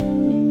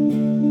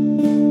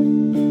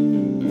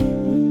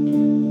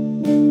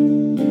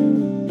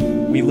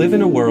We live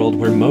in a world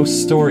where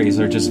most stories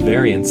are just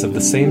variants of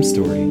the same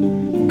story.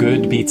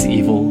 Good beats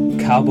evil,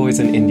 cowboys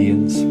and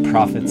Indians,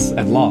 prophets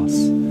and loss.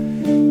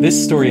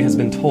 This story has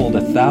been told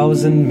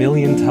 1,000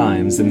 million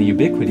times, and the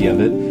ubiquity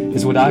of it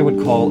is what I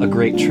would call a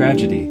great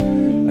tragedy.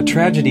 A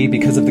tragedy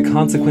because of the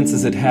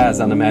consequences it has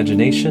on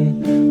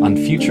imagination, on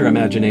future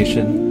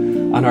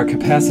imagination, on our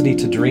capacity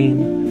to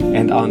dream,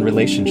 and on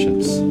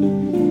relationships.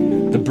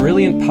 The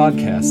Brilliant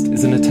podcast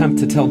is an attempt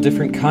to tell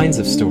different kinds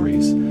of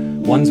stories,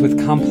 ones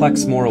with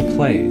complex moral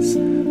plays,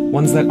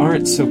 ones that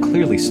aren't so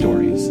clearly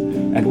stories,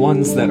 and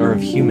ones that are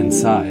of human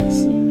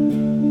size.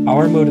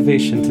 Our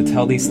motivation to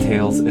tell these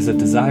tales is a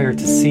desire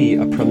to see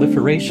a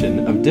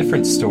proliferation of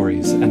different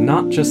stories and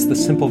not just the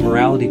simple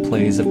morality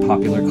plays of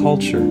popular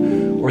culture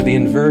or the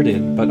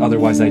inverted but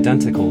otherwise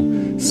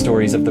identical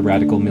stories of the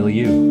radical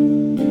milieu.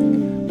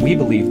 We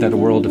believe that a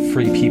world of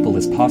free people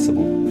is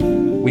possible.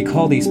 We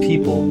call these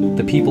people,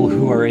 the people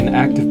who are in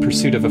active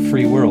pursuit of a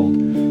free world,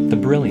 the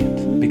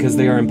brilliant, because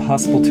they are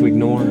impossible to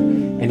ignore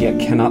and yet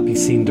cannot be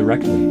seen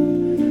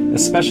directly,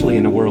 especially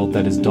in a world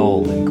that is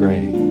dull and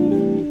gray.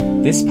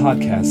 This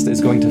podcast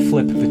is going to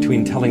flip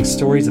between telling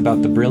stories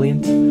about the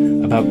brilliant,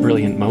 about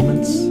brilliant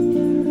moments.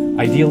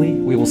 Ideally,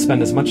 we will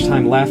spend as much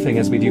time laughing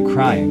as we do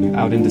crying,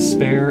 out in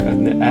despair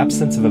in the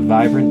absence of a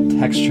vibrant,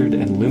 textured,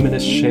 and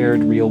luminous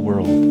shared real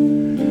world.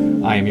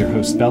 I am your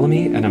host,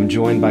 Bellamy, and I'm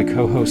joined by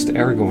co-host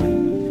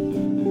Aragorn.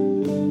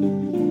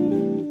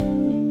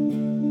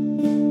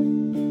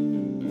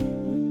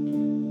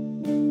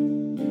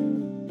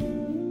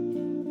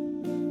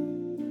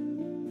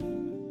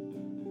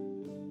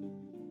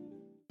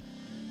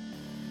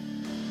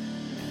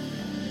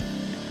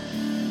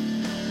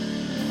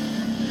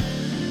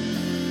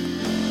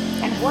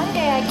 One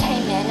day I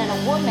came in and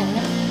a woman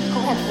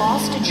who had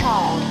lost a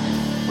child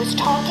was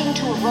talking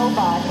to a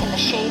robot in the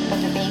shape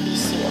of a baby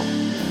seal.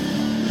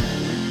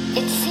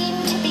 It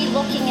seemed to be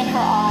looking in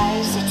her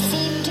eyes. It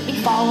seemed to be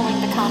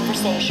following the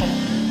conversation.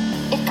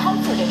 It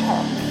comforted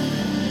her.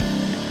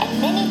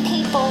 And many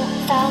people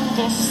found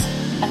this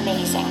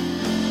amazing.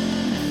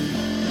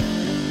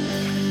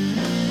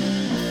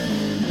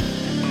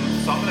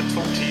 So I'm going to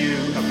talk to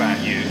you about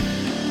you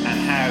and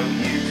how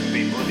you can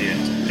be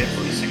brilliant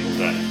every single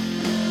day.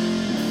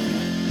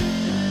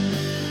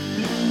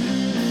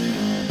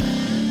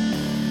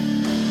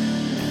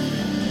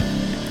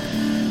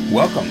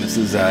 Welcome. This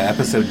is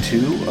episode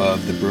 2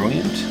 of The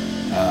Brilliant,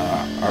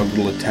 our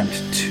little attempt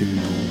to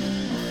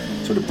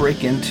sort of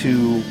break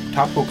into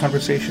topical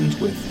conversations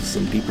with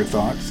some deeper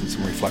thoughts and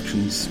some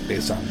reflections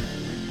based on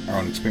our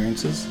own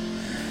experiences.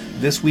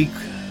 This week,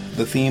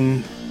 the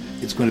theme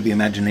is going to be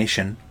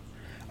imagination.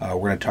 We're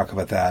going to talk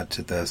about that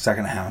at the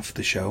second half of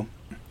the show.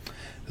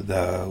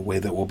 The way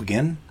that we'll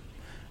begin,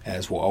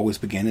 as we'll always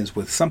begin, is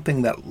with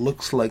something that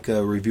looks like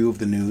a review of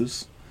the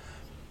news,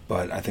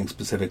 but I think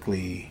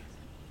specifically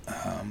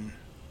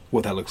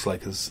what that looks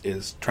like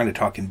is trying to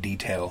talk in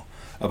detail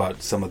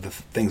about some of the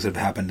things that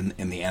have happened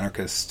in the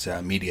anarchist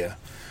media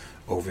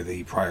over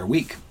the prior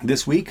week.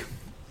 This week,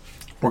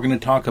 we're going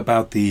to talk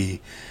about the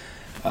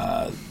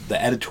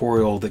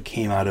editorial that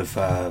came out of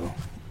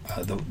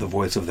the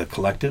Voice of the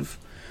Collective,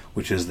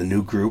 which is the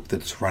new group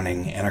that's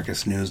running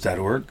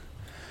anarchistnews.org.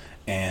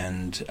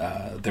 And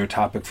their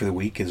topic for the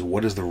week is,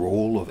 what is the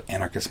role of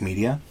anarchist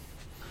media?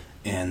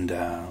 And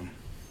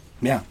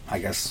I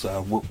guess,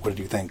 what did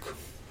you think?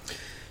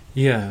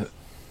 Yeah,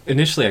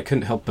 initially I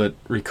couldn't help but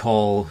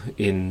recall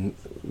in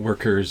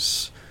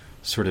Worker's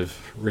sort of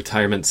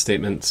retirement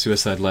statement,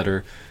 suicide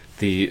letter,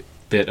 the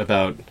bit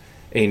about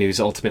A-News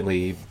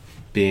ultimately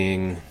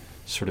being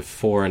sort of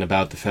for and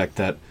about the fact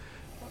that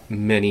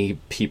many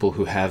people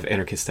who have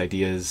anarchist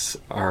ideas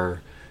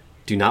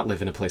do not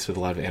live in a place with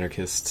a lot of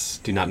anarchists,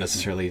 do not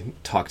necessarily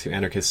talk to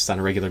anarchists on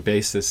a regular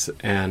basis,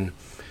 and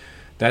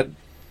that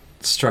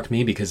struck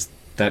me because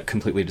that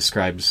completely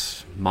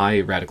describes my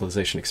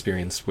radicalization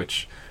experience,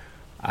 which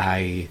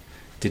I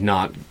did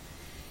not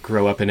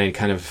grow up in any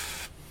kind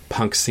of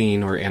punk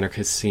scene or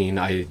anarchist scene.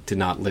 I did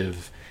not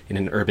live in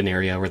an urban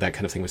area where that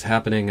kind of thing was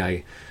happening.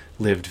 I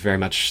lived very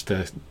much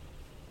the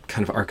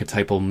kind of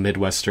archetypal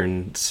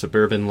Midwestern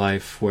suburban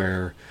life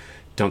where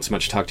don't so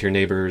much talk to your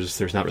neighbors,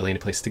 there's not really any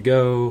place to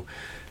go.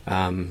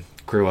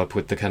 Grew up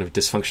with the kind of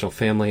dysfunctional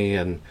family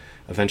and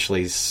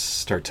eventually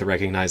start to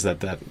recognize that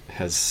that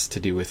has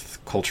to do with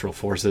cultural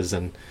forces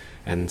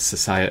and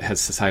society has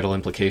societal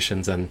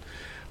implications. And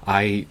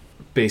I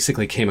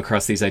basically came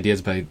across these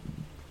ideas by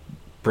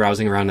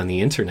browsing around on the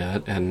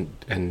internet and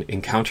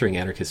encountering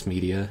anarchist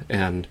media.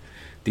 And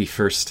the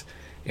first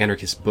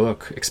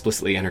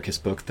explicitly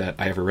anarchist book that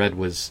I ever read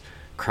was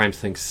Crime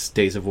Thinks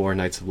Days of War,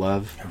 Nights of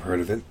Love. I've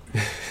heard of it.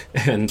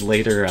 And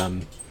later,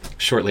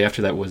 shortly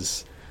after that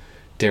was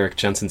Derek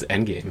Jensen's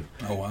Endgame.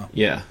 Oh, wow.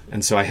 Yeah.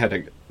 And so I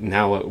had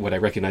now what I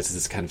recognize is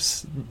this kind of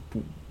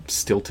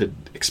stilted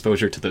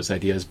exposure to those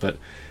ideas. But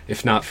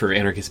if not for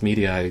anarchist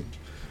media,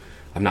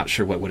 I'm not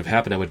sure what would have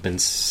happened. I would have been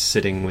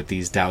sitting with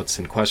these doubts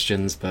and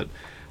questions, but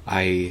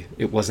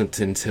it wasn't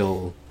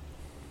until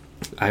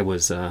I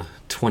was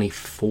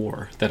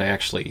 24 that I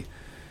actually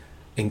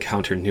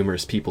encountered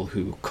numerous people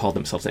who called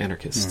themselves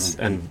anarchists.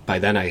 And by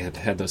then I had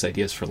had those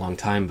ideas for a long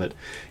time, but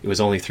it was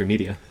only through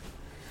media.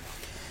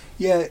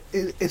 Yeah,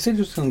 it's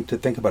interesting to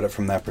think about it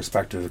from that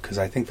perspective, because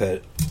I think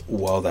that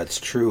while that's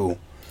true,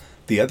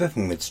 the other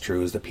thing that's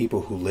true is that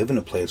people who live in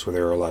a place where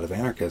there are a lot of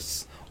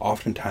anarchists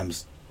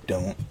oftentimes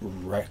don't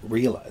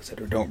realize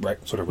it or don't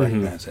sort of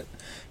recognize it.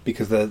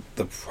 Because the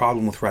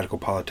problem with radical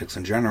politics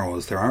in general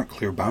is there aren't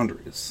clear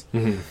boundaries.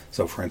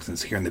 So, for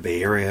instance, here in the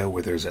Bay Area,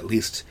 where there's at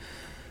least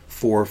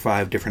 4 or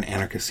 5 different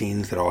anarchist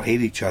scenes that all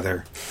hate each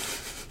other,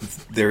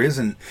 there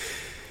isn't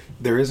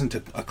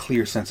a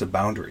clear sense of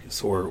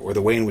boundaries, or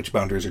the way in which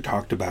boundaries are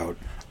talked about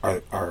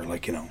are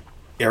like,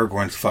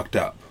 Aragorn's fucked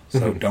up,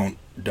 so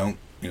don't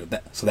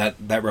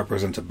that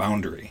represents a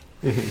boundary.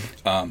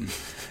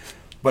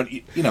 But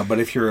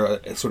if you're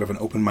a sort of an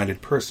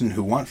open-minded person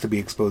who wants to be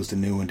exposed to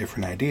new and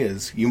different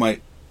ideas, you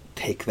might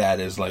take that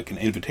as like an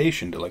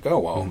invitation to like, oh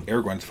well,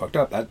 Aragorn's fucked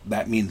up.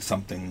 That means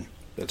something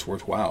that's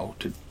worthwhile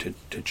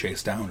to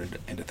chase down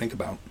and to think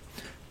about.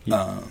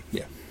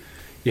 Yeah,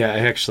 I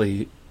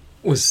actually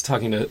was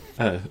talking to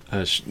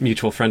a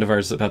mutual friend of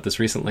ours about this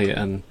recently,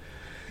 and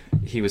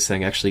he was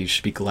saying actually you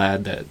should be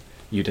glad that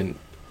you didn't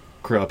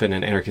grow up in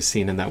an anarchist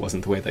scene and that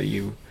wasn't the way that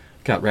you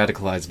got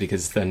radicalized,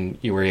 because then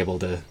you were able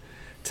to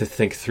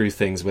think through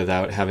things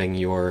without having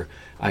your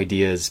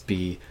ideas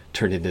be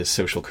turned into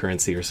social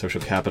currency or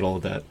social capital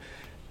that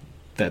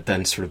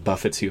then sort of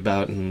buffets you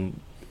about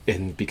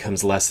and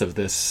becomes less of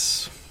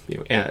this,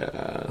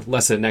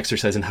 less an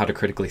exercise in how to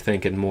critically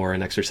think and more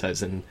an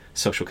exercise in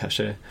social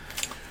cachet.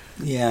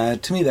 Yeah,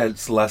 to me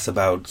that's less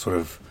about sort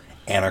of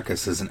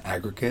anarchists as an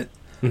aggregate,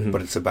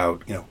 but it's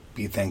about,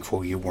 be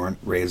thankful you weren't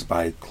raised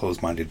by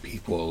closed-minded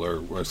people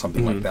or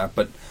something like that.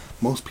 But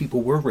most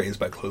people were raised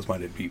by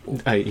closed-minded people.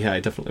 I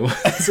definitely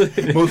was.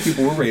 Most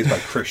people were raised by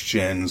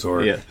Christians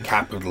or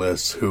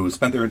capitalists who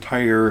spent their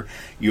entire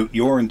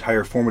your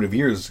entire formative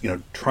years,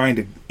 trying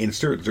to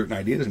insert certain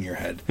ideas in your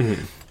head.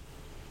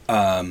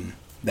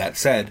 That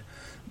said,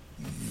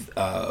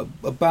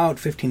 about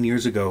 15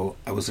 years ago,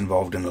 I was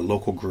involved in a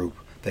local group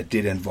that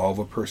did involve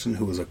a person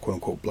who was a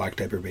quote-unquote black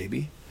diaper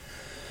baby.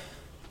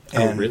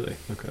 And, oh, really?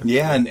 Okay.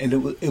 Yeah, and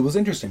it was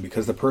interesting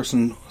because the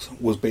person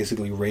was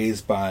basically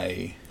raised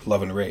by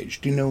Love and Rage.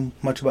 Do you know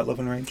much about Love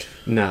and Rage?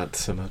 Not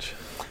so much.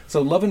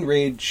 So Love and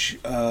Rage,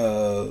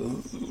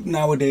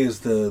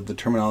 nowadays the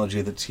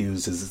terminology that's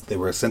used is they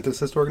were a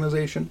synthesist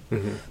organization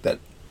that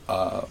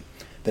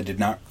did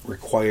not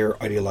require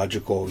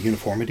ideological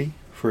uniformity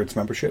for its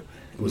membership.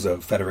 It was a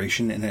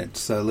federation in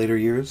its later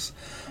years,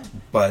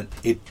 but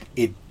it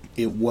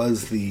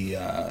was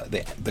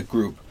the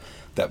group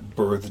that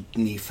birthed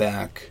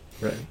NEFAC,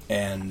 right,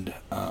 and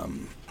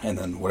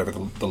then whatever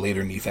the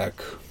later NEFAC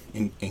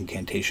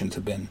incantations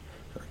have been,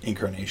 or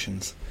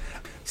incarnations.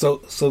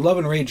 So Love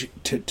and Rage.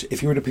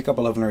 If you were to pick up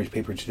a Love and Rage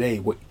paper today,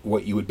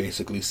 what you would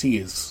basically see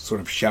is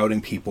sort of shouting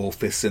people,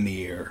 fists in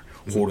the air,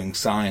 holding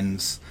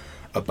signs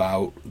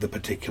about the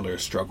particular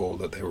struggle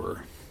that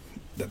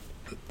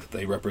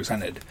they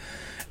represented,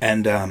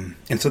 and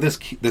so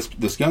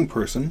this young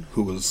person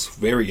who was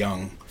very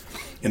young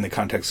in the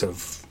context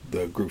of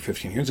the group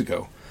 15 years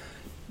ago,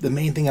 the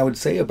main thing I would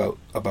say about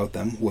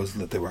them was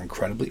that they were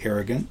incredibly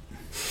arrogant,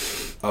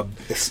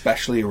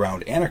 especially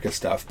around anarchist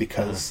stuff,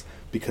 because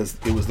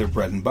it was their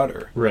bread and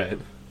butter. Right.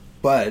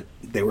 But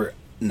they were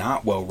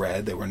not well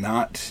read. They were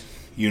not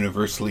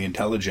universally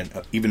intelligent,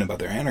 even about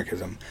their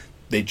anarchism.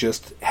 They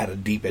just had a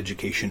deep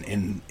education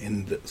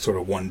in the sort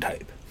of one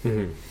type.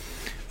 And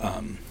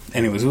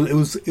it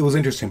was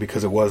interesting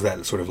because it was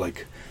that sort of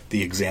like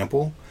the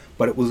example,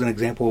 but it was an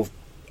example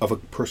of a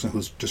person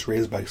who's just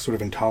raised by sort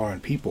of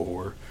intolerant people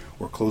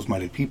or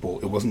closed-minded people.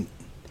 It wasn't,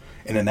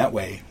 and in that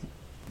way,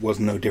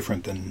 was no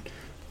different than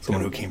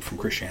someone who came from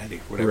Christianity or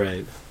whatever.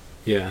 Right.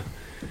 Yeah.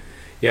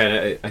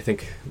 Yeah, I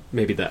think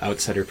maybe the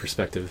outsider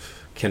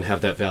perspective can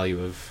have that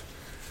value of,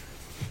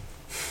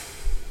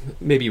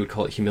 maybe you would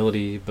call it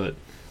humility, but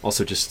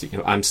also just,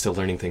 I'm still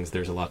learning things.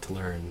 There's a lot to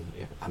learn.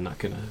 I'm not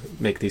going to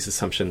make these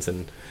assumptions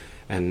and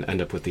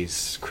end up with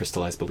these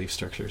crystallized belief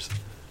structures.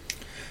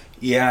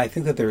 Yeah, I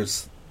think that there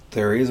is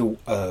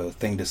a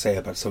thing to say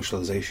about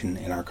socialization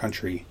in our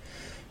country,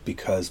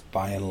 because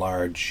by and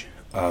large,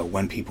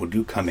 when people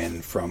do come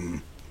in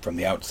from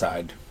the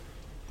outside,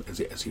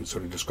 as you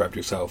sort of described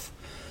yourself,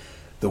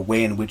 the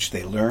way in which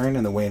they learn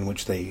and the way in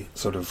which they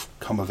sort of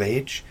come of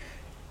age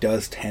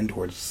does tend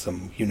towards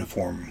some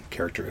uniform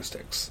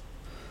characteristics.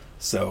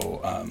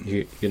 So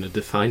you're going to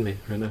define me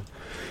right now.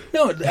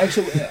 No,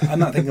 actually, I'm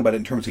not thinking about it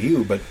in terms of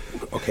you, but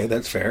okay,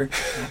 that's fair.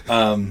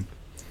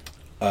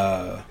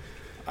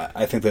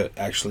 I think that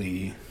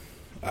actually,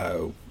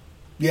 an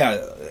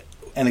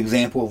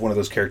example of one of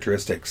those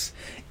characteristics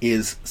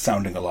is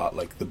sounding a lot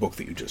like the book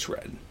that you just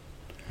read.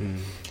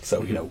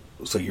 So,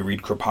 so you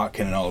read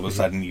Kropotkin and all of a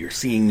sudden you're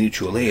seeing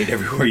mutual aid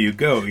everywhere you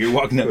go. You're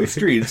walking down the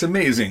street. It's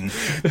amazing.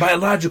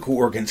 Biological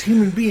organs,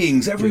 human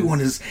beings,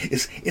 everyone is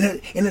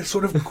in a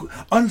sort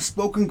of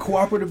unspoken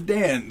cooperative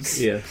dance.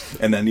 Yeah.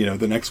 And then,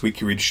 the next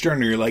week you read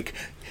Stirner, you're like,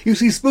 you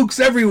see spooks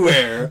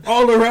everywhere,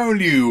 all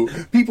around you.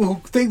 People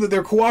who think that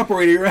they're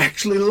cooperating are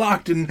actually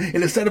locked in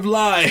a set of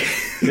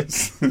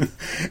lies.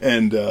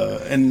 and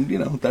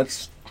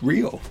that's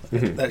real.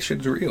 That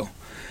shit's real.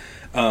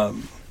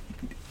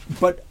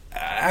 But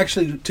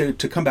actually, to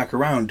come back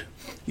around,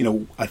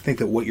 I think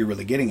that what you're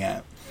really getting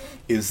at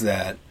is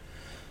that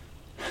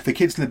the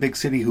kids in the big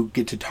city who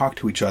get to talk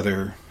to each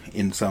other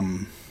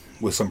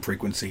with some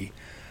frequency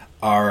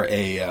are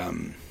a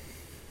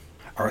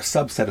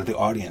subset of the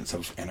audience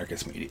of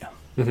anarchist media.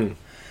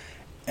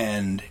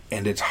 And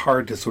it's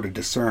hard to sort of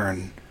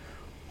discern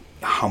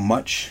how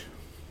much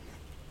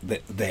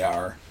they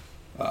are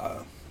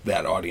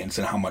that audience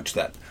and how much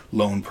that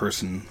lone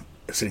person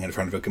sitting in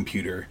front of a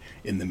computer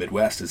in the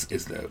Midwest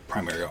is the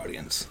primary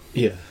audience.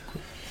 Yeah.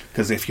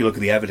 Because if you look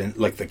at the evidence,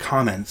 like the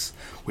comments,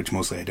 which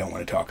mostly I don't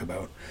want to talk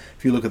about,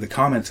 if you look at the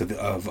comments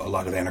of a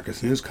lot of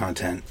anarchist news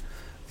content,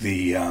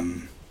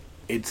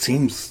 it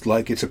seems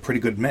like it's a pretty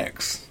good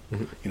mix.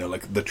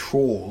 Like the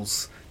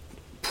trolls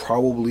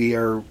probably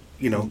are,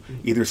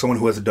 either someone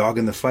who has a dog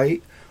in the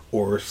fight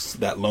or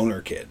that loner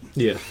kid.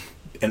 Yeah.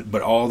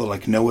 But all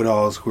the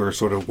know-it-alls who are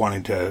sort of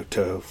wanting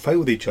to fight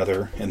with each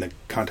other in the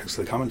context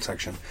of the comment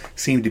section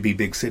seem to be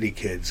big city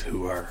kids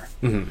who are,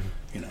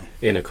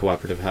 in a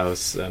cooperative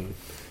house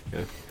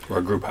or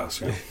a group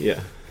house.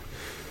 Yeah.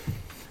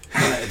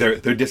 They're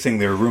dissing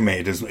their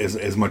roommate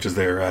as much as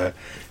they're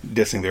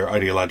dissing their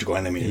ideological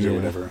enemies or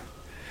whatever.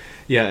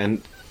 Yeah,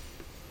 and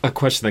a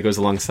question that goes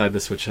alongside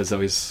this, which has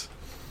always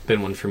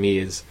been one for me,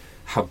 is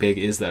how big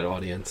is that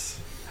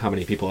audience? How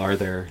many people are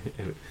there?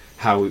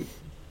 How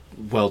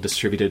well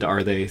distributed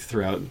are they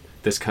throughout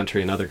this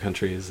country and other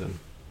countries? And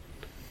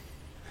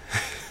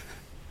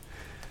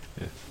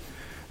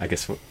I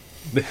guess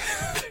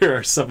there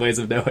are some ways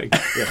of knowing.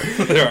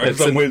 There are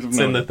some ways of knowing. It's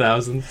in the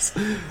thousands.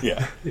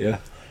 Yeah.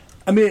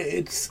 I mean,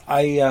 it's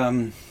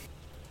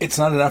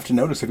not enough to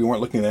notice if you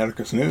weren't looking at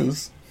anarchist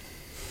news.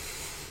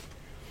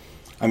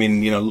 I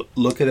mean,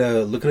 look at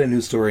a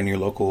news story in your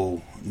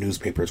local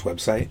newspaper's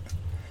website,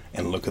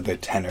 and look at the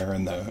tenor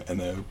and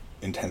the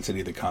intensity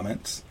of the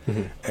comments,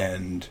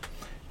 and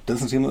it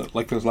doesn't seem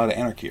like there's a lot of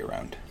anarchy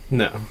around.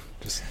 No,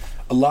 just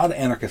a lot of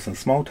anarchists in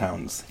small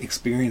towns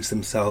experience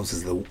themselves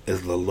as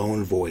the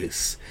lone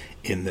voice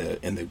in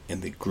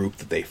the group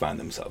that they find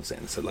themselves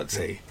in. So let's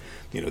say,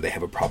 they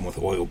have a problem with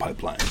oil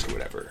pipelines or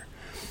whatever.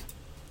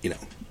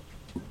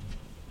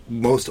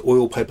 Most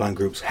oil pipeline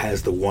groups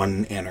has the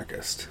one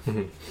anarchist,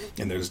 and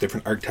there's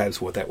different archetypes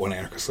of what that one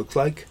anarchist looks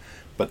like.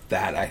 But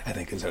that I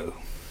think is a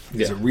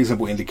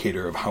reasonable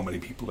indicator of how many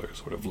people are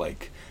sort of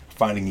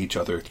finding each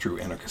other through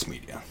anarchist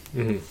media.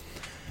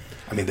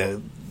 I mean,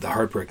 the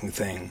heartbreaking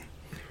thing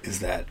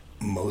is that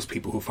most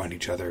people who find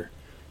each other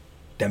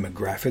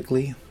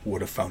demographically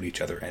would have found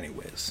each other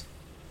anyways.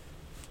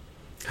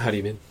 How do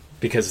you mean?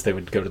 Because they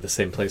would go to the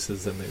same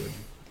places and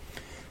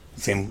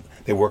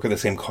they work at the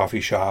same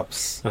coffee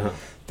shops.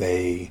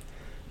 They,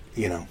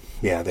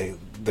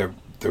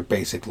 they're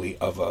basically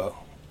of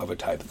a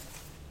type.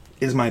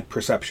 Is my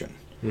perception,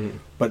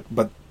 but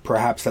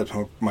perhaps that's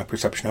my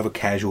perception of a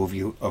casual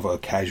view of a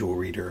casual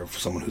reader, of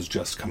someone who's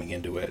just coming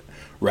into it,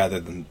 rather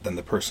than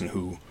the person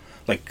who,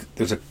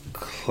 there's a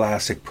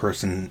classic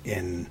person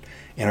in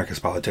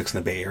anarchist politics in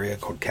the Bay Area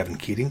called Kevin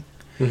Keating,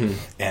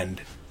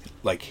 and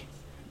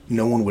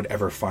no one would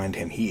ever find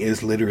him. He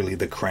is literally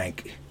the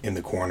crank in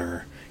the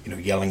corner,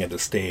 yelling at the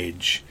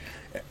stage,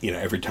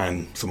 every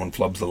time someone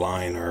flubs the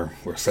line or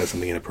says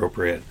something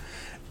inappropriate.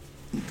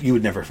 You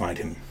would never find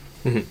him.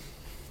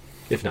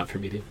 If not for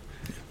Medium.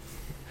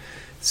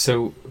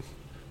 So,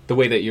 the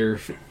way that you're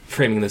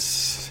framing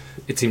this,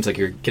 it seems like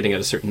you're getting at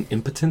a certain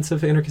impotence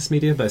of anarchist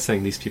media by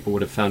saying these people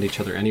would have found each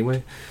other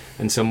anyway.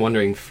 And so I'm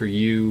wondering, for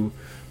you,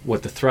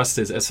 what the thrust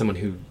is as someone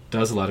who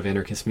does a lot of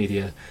anarchist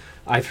media.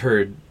 I've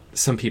heard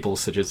some people,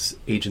 such as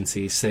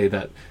Agency, say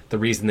that the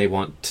reason they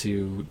want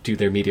to do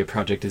their media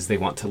project is they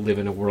want to live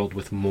in a world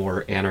with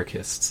more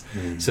anarchists.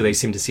 So they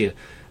seem to see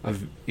a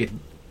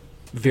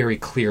very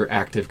clear,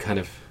 active kind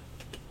of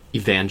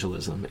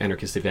evangelism,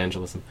 anarchist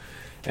evangelism.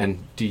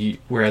 And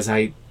whereas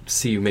I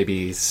see you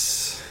maybe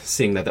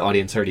seeing that the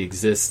audience already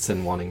exists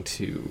and wanting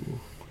to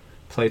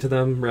play to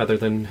them rather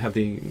than have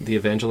the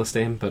evangelist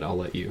aim, but I'll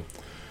let you.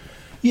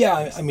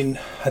 Yeah, I mean,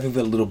 I think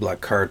the Little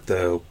Black Cart,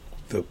 the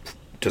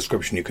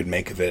description you could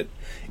make of it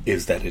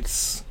is that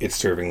it's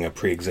serving a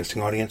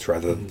pre-existing audience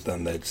rather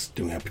than that it's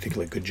doing a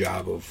particularly good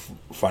job of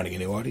finding a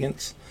new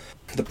audience.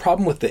 The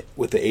problem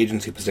with the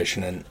agency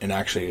position, and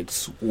actually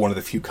it's one of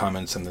the few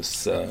comments in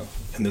this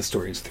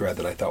story's thread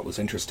that I thought was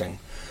interesting.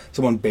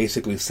 Someone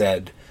basically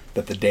said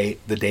that the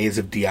days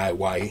of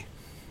DIY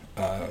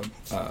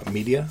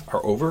media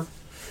are over.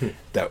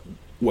 That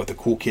what the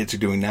cool kids are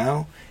doing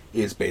now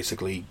is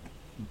basically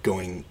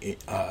going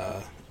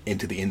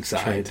into the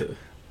inside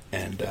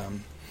and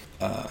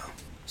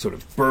sort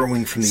of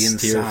burrowing from the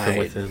Steer inside. from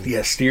within.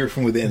 Yeah, steer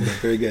from within.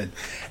 Very good.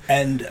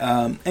 And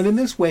in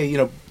this way, you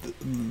know,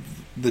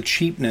 the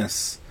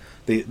cheapness,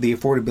 the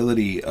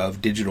affordability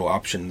of digital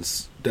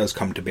options does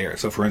come to bear.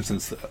 So, for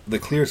instance, the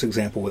clearest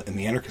example in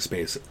the anarchist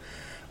space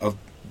of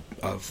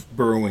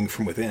burrowing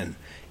from within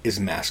is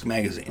Mask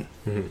Magazine.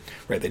 Mm-hmm.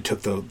 Right? They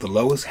took the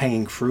lowest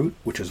hanging fruit,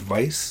 which is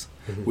Vice,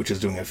 mm-hmm. which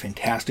is doing a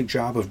fantastic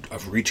job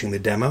of reaching the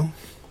demo,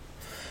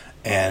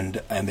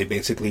 and they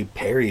basically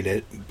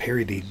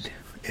parodied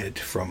it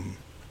from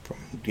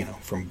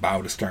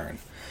bow to stern,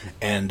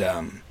 and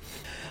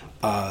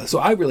so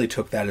I really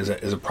took that as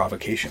a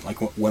provocation. Like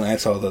when I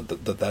saw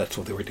that that's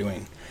what they were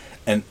doing,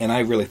 and I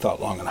really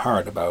thought long and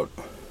hard about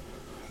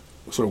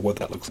sort of what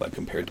that looks like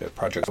compared to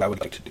projects I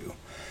would like to do,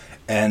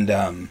 and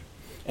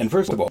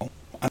first of all,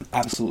 I'm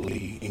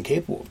absolutely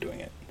incapable of doing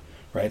it.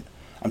 Right,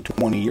 I'm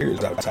 20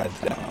 years outside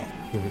the demo.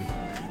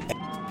 Mm-hmm.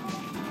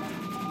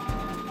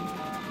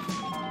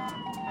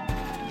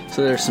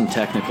 So there's some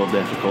technical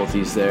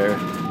difficulties there.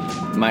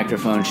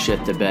 Microphone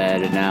shit the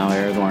bed, and now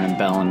Aragorn and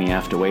Bellamy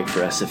have to wait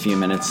for us a few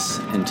minutes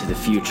into the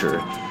future.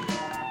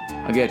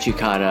 I'll get you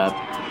caught up.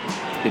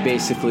 They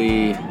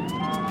basically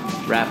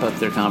wrap up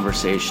their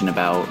conversation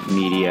about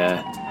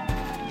media,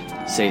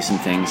 say some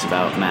things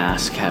about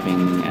Mask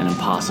having an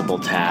impossible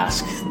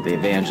task. They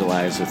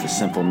evangelize with a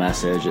simple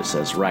message. It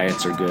says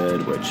riots are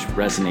good, which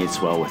resonates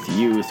well with the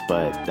youth,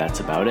 but that's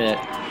about it.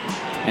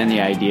 And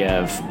the idea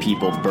of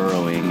people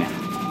burrowing,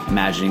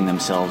 imagining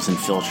themselves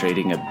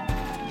infiltrating a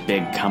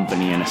big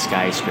company in a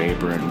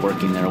skyscraper and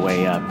working their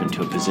way up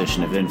into a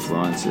position of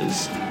influence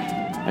is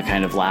a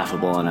kind of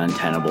laughable and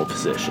untenable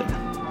position.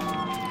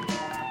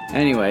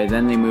 Anyway,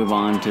 then they move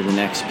on to the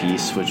next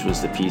piece, which was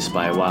the piece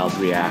by Wild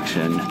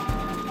Reaction,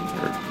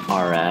 or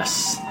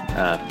RS,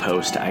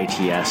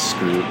 post-ITS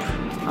group.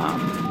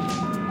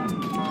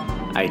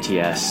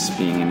 ITS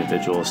being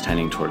individuals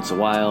tending towards the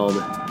wild,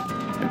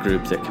 a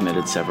group that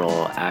committed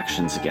several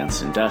actions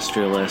against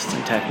industrialists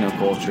and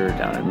technoculture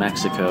down in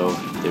Mexico.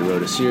 They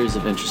wrote a series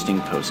of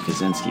interesting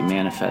post-Kaczynski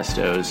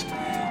manifestos,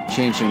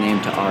 changed their name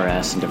to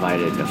RS and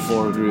divided into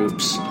 4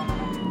 groups.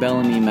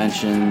 Bellamy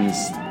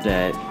mentions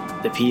that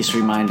the piece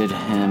reminded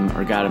him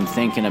or got him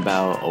thinking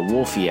about a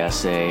Wolfe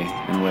essay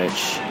in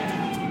which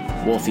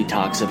Wolfe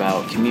talks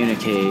about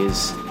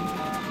communiques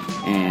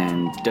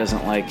and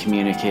doesn't like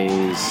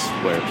communiques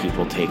where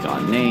people take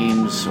on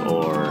names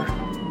or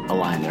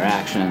align their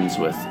actions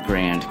with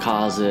grand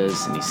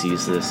causes, and he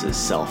sees this as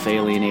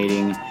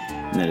self-alienating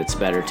and that it's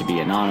better to be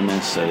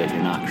anonymous so that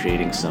you're not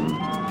creating some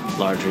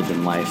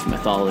larger-than-life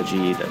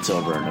mythology that's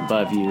over and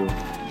above you,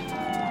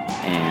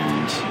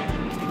 and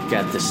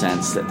get the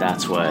sense that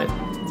that's what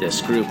this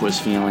group was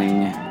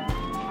feeling,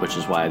 which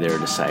is why they're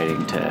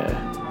deciding to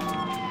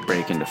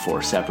break into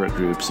 4 separate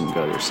groups and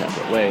go their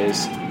separate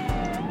ways.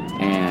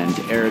 And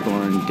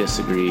Aragorn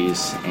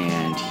disagrees,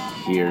 and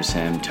here's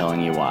him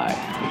telling you why.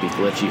 It'll be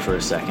glitchy for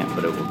a second,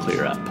 but it will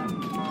clear up.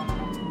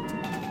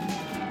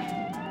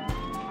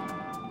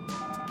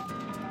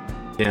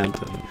 And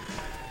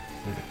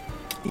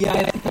yeah,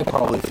 I think I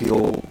probably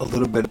feel a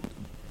little bit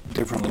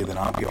differently than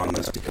Abhi on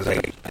this, because I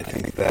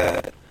think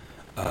that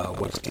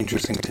what's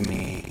interesting to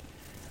me,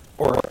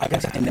 or I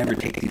guess I never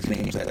take these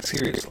names that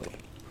seriously.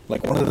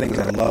 Like, one of the things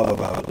I love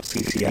about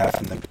CCF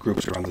and the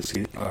groups around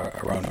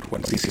around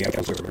when CCF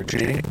was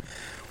originating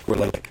were,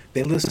 like,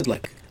 they listed,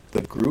 like,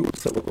 the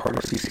groups that were part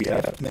of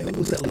CCF, and they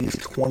listed at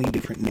least 20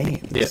 different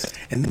names. Yeah.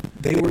 And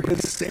they were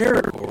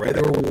hysterical, right?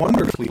 They were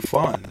wonderfully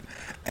fun.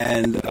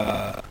 And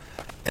I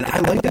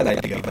like that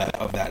idea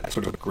of that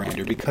sort of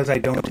grandeur, because I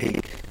don't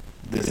take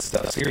this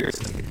stuff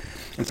seriously.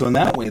 And so in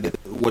that way,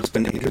 what's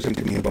been interesting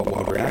to me about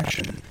Wild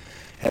Reaction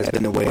has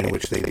been the way in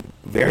which they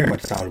very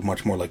much sounded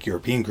much more like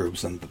European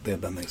groups than they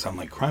sound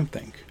like Crime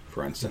Think,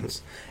 for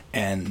instance.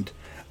 And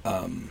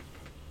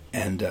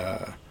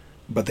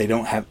but they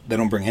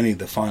don't bring any of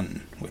the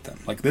fun with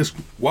them. Like this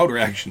Wild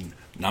Reaction,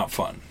 not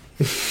fun.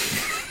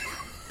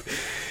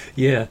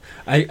 Yeah,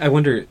 I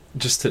wonder,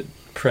 just to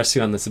press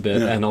you on this a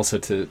bit, and also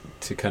to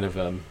kind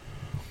of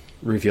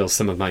reveal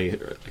some of my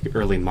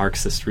early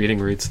Marxist reading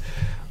roots.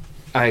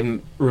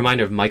 I'm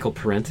reminded of Michael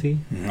Parenti.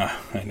 I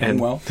know him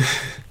well.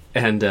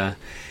 And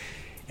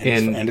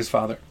his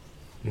father.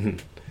 Mm-hmm.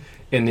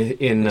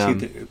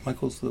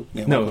 Michael's the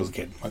kid. Michael's the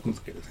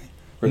kid, is he?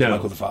 Or is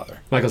Michael the father?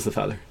 Michael's the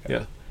father.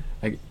 Yeah.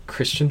 Like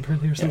Christian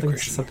Parenti or something. Yeah,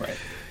 Christian, right.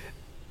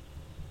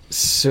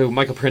 So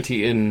Michael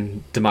Parenti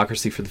in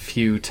Democracy for the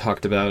Few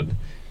talked about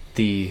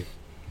in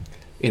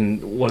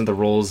one of the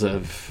roles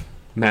of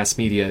mass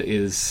media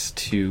is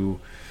to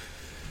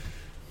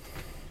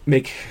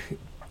make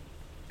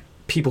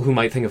people who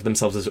might think of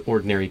themselves as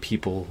ordinary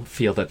people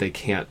feel that they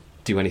can't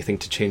do anything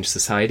to change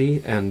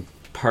society, and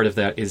part of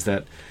that is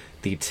that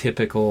the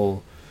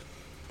typical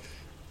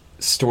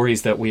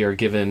stories that we are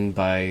given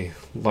by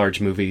large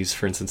movies,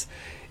 for instance,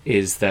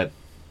 is that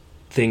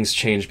things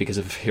change because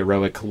of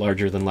heroic,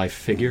 larger-than-life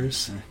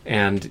figures,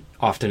 and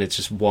often it's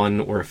just one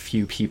or a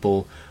few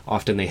people.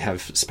 Often they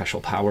have special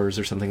powers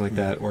or something like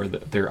that, or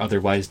they're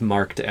otherwise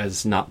marked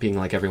as not being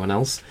like everyone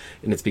else,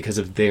 and it's because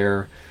of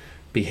their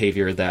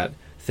behavior that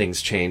things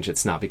change,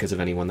 it's not because of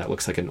anyone that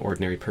looks like an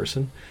ordinary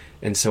person.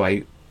 And so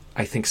I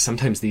think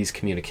sometimes these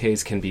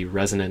communiques can be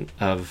resonant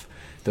of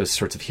those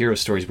sorts of hero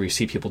stories where you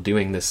see people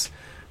doing this,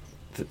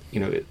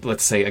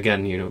 let's say,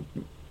 again,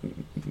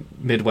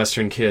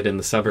 Midwestern kid in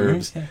the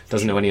suburbs,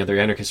 doesn't know any other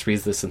anarchist,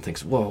 reads this and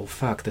thinks, whoa,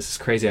 fuck, this is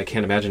crazy, I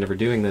can't imagine ever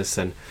doing this,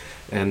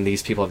 and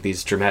these people have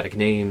these dramatic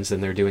names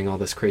and they're doing all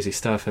this crazy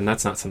stuff, and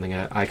that's not something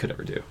I could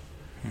ever do.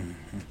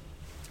 Mm-hmm.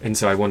 And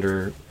so I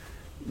wonder,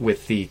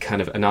 with the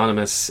kind of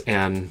anonymous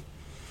name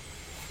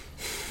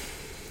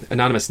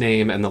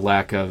and the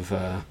lack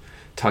of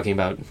talking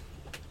about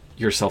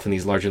yourself in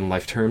these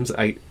larger-than-life terms,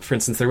 for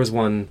instance, there was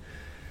one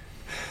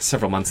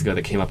several months ago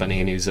that came up on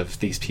A News of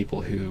these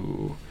people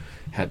who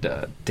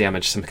had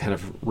damaged some kind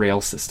of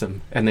rail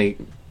system, and they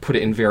put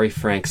it in very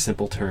frank,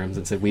 simple terms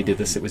and said, we did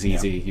this, it was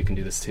easy, you can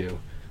do this too,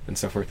 and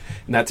so forth.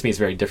 And that to me is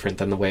very different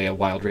than the way a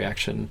Wild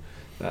Reaction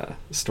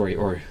story,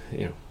 or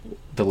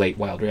the late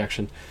Wild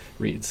Reaction,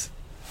 reads.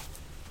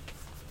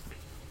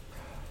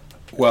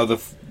 Well,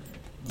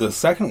 the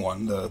second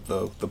one,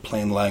 the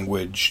plain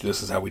language,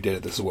 this is how we did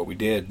it, this is what we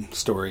did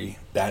story,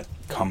 that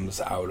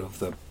comes out of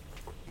the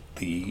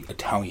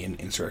Italian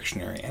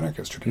insurrectionary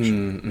anarchist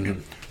tradition.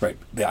 Mm-hmm. Right.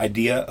 The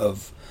idea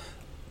of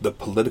the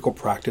political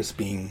practice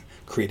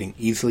creating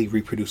easily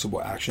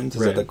reproducible actions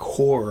is at the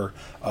core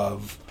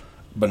of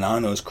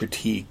Bonanno's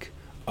critique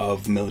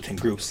of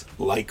militant groups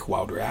like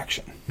Wild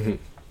Reaction. Mm-hmm.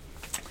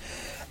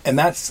 And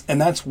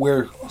that's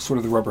where sort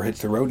of the rubber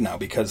hits the road now,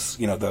 because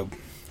the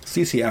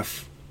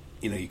CCF,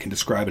 you can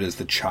describe it as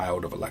the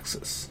child of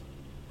Alexis,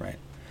 right?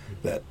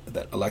 That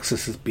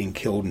Alexis is being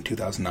killed in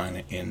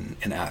 2009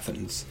 in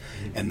Athens,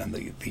 and then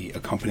the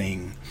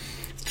accompanying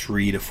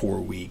 3 to 4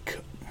 week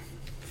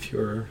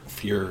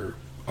Fuhrer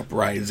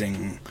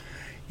uprising,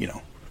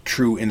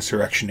 true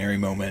insurrectionary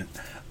moment.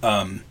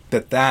 So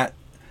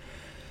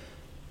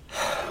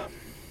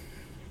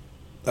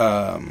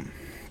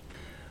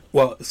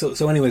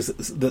anyways,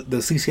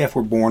 the CCF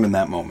were born in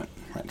that moment,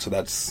 right? So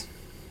that's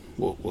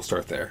we'll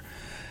start there.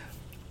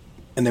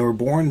 And they were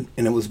born,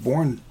 and it was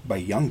born by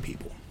young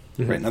people.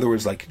 Right. In other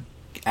words, like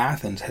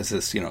Athens has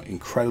this,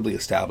 incredibly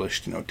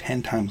established,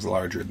 10 times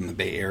larger than the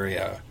Bay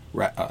Area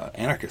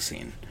anarchist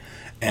scene,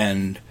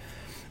 and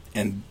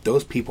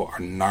those people are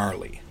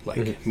gnarly.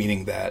 Like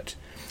meaning that,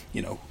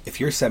 if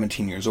you're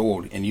 17 years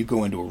old and you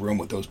go into a room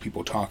with those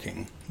people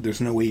talking, there's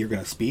no way you're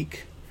going to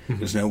speak. Mm-hmm.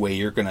 There's no way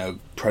you're going to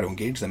try to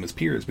engage them as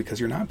peers, because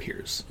you're not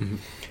peers. Mm-hmm.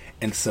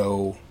 And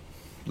so,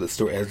 as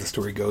the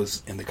story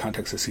goes, in the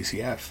context of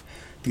CCF,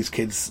 these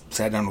kids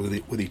sat down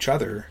with each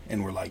other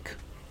and were like,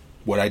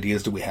 what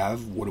ideas do we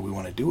have? What do we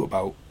want to do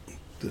about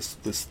this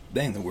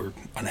thing that we're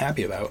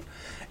unhappy about?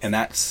 And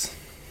that's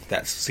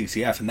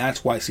CCF, and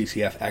that's why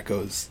CCF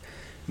echoes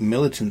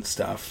militant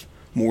stuff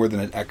more than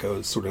it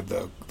echoes sort of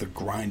the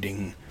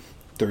grinding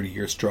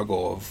 30-year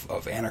struggle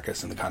of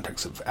anarchists in the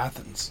context of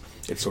Athens.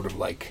 It's sort of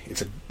like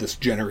this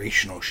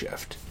generational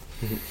shift.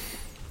 Mm-hmm.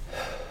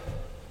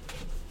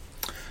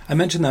 I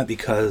mention that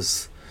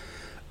because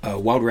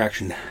Wild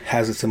Reaction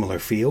has a similar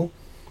feel,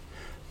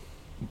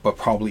 but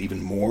probably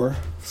even more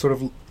sort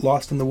of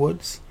lost in the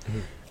woods. Mm-hmm.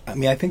 I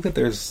mean, I think that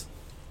there's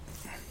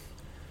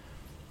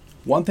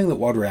one thing that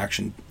Wild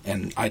Reaction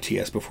and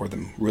ITS before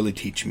them really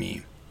teach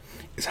me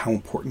is how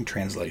important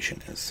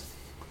translation is.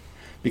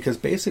 Because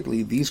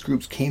basically these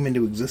groups came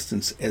into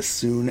existence as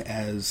soon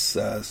as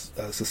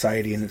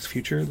Society and Its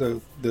Future, the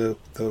Ted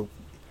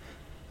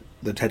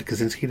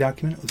Kaczynski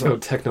document.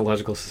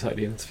 Technological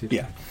Society and Its Future.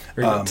 Yeah.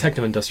 Or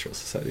Techno-Industrial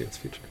Society and Its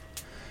Future.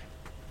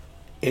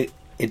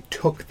 It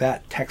took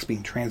that text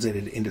being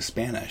translated into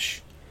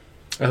Spanish.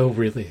 Oh,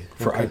 really?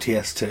 For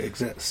ITS to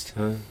exist.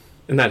 And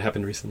that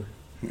happened recently.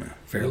 Yeah,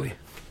 fairly.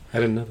 I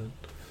didn't know that.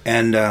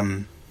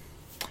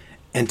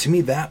 And to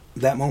me, that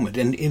moment,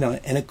 and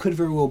it could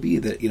very well be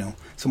that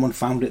someone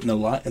found it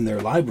in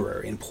their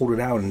library and pulled it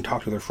out and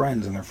talked to their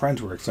friends, and their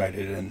friends were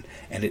excited,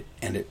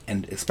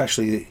 and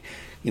especially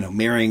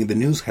marrying the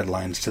news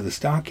headlines to this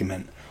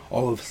document,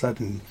 all of a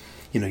sudden,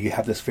 you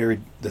have this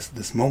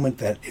moment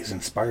that is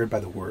inspired by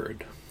the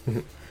word.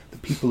 Mm-hmm. The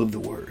people of the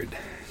word.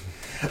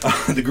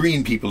 The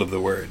green people of the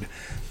word.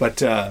 But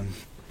so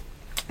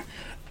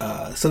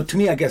to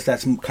me, I guess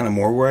that's kind of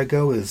more where I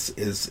go is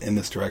in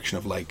this direction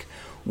of like,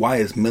 why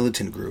is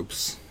militant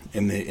groups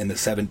in the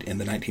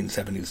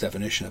 1970s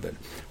definition of it,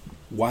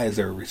 why is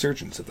there a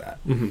resurgence of that?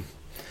 Mm-hmm.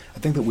 I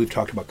think that we've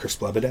talked about Chris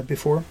Lebedev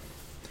before,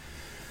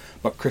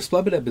 but Chris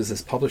Lebedev is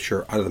this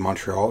publisher out of the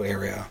Montreal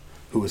area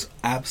who is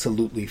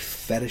absolutely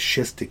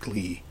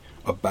fetishistically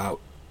about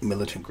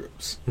militant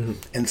groups. Mm-hmm.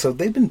 And so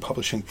they've been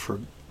publishing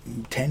for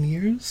 10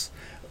 years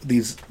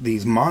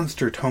these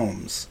monster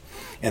tomes,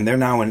 and they're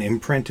now an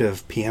imprint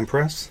of PM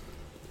Press.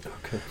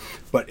 Okay.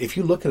 But if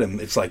you look at them,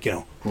 it's like,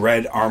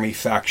 Red Army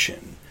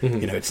Faction.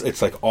 Mm-hmm.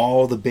 It's like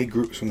all the big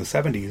groups from the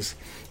 70s,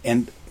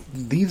 and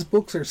these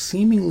books are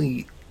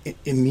seemingly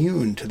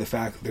immune to the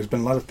fact that there's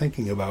been a lot of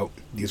thinking about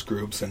these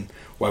groups and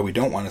why we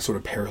don't want to sort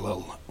of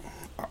parallel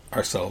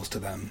ourselves to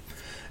them.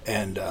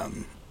 And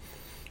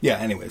Yeah,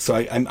 anyway, so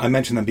I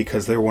mention them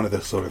because they're one of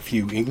the sort of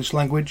few English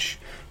language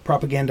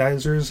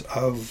propagandizers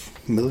of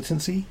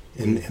militancy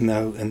in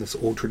this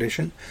old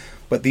tradition.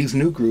 But these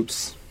new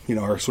groups,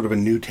 are sort of a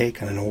new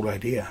take on an old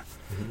idea,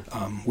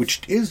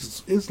 which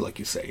is like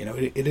you say,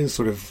 it is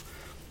sort of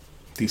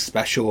these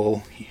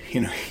special,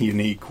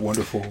 unique,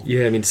 wonderful.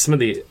 Yeah, I mean, some of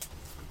the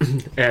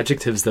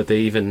adjectives that they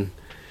even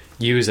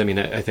use, I mean,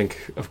 I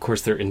think, of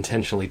course, they're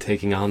intentionally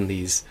taking on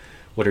these,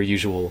 what are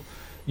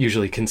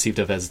usually conceived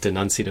of as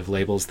denunciative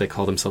labels. They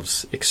call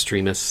themselves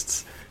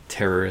extremists,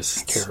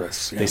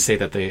 terrorists. Yeah. They say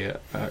that they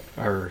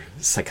are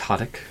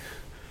psychotic,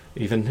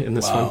 even in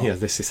this one. Yeah,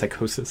 they say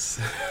psychosis.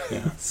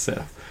 Yeah.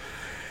 So,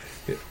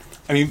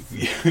 I mean,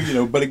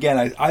 but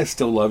again, I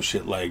still love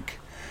shit like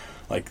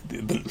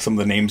some of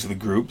the names of the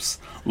groups.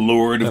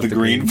 Lord of the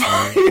Green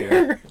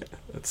Fire.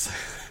 That's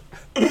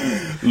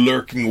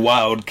Lurking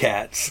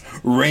Wildcats.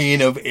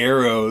 Rain of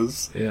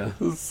Arrows. Yeah.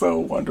 It's so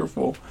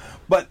wonderful.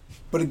 But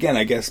again,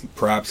 I guess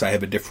perhaps I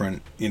have a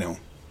different,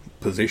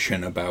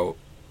 position about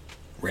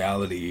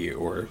reality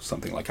or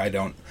something. Like I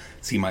don't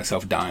see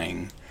myself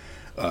dying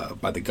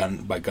by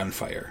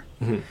gunfire.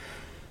 Mm-hmm.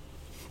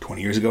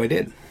 20 years ago I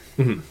did.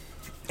 Mm-hmm.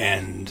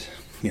 And,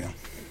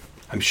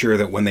 I'm sure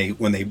that when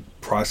they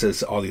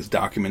process all these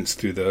documents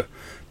through their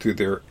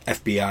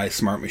FBI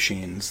smart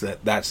machines,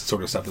 that's the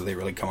sort of stuff that they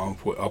really come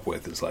up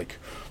with. Is like,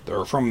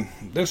 they're from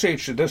this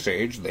age to this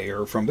age, they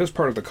are from this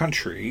part of the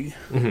country.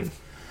 Mm-hmm.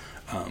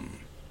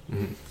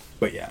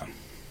 But yeah.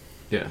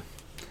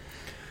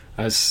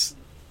 I was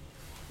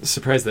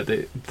surprised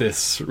that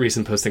this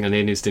recent posting on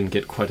A News didn't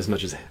get quite as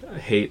much as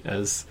hate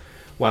as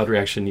Wild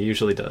Reaction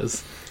usually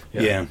does.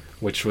 Yeah.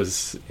 Which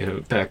was,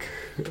 back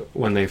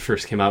when they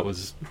first came out,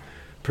 was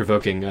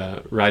provoking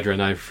Rydra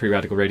and I, Free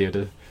Radical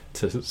Radio,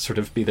 to sort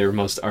of be their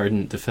most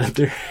ardent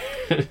defender.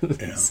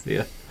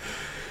 Yeah.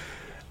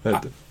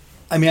 But,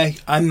 I mean,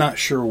 I'm not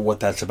sure what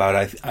that's about.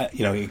 I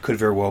it could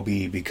very well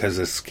be because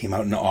this came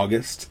out in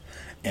August,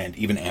 and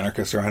even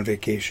anarchists are on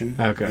vacation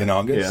in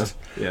August.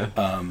 Yeah.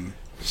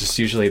 Just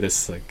usually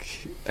this,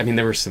 like, I mean,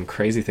 there were some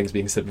crazy things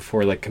being said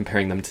before, like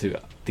comparing them to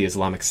the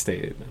Islamic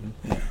State.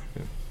 Yeah.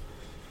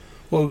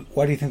 Well,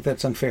 why do you think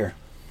that's unfair?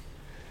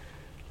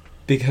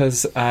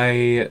 Because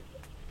my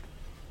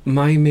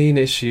main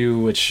issue,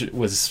 which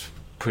was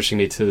pushing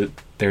me to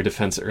their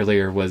defense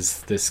earlier,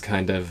 was this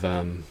kind of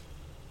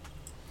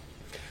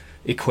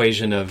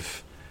equation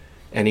of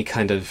any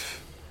kind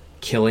of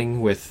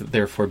killing with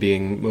therefore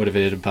being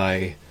motivated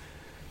by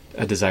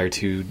a desire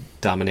to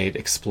dominate,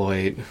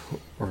 exploit,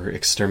 or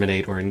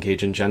exterminate, or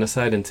engage in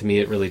genocide. And to me,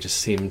 it really just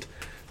seemed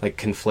like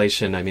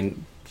conflation. I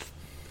mean,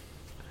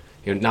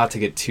 not to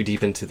get too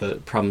deep into the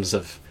problems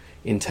of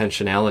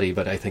intentionality,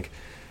 but I think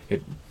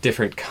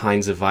different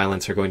kinds of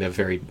violence are going to have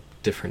very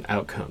different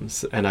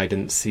outcomes. And I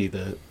didn't see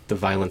the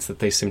violence that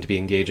they seem to be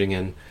engaging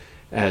in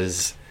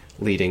as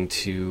leading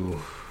to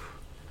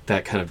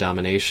that kind of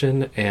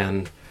domination.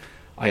 And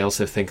I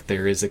also think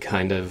there is a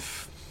kind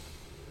of,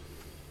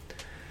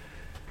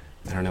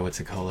 I don't know what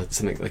to call it,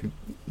 something like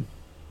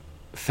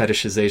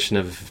fetishization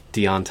of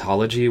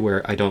deontology,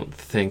 where I don't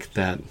think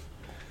that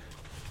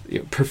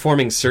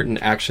performing certain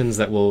actions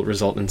that will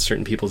result in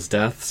certain people's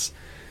deaths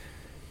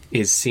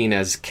is seen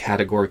as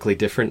categorically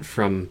different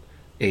from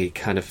a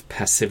kind of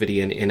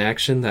passivity and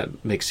inaction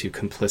that makes you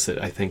complicit,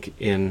 I think,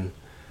 in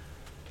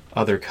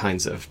other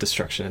kinds of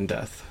destruction and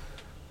death.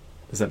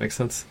 Does that make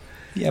sense?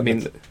 Yeah, I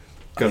mean,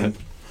 go ahead.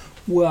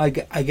 Well, I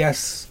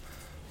guess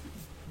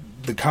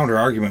the counter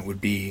argument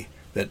would be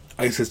that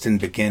ISIS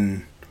didn't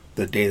begin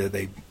the day that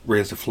they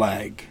raised a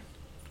flag,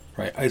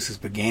 right? ISIS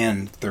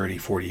began 30,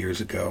 40 years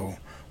ago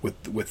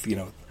with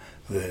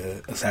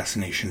the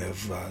assassination of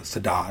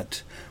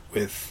Sadat,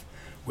 with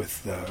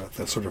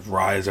the sort of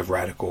rise of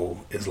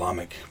radical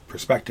Islamic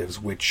perspectives,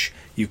 which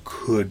you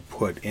could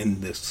put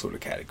in this sort of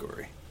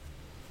category.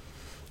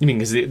 You mean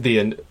because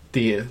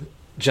the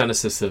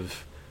genesis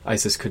of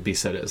ISIS could be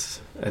said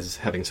as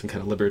having some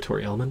kind of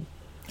liberatory element?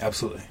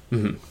 Absolutely.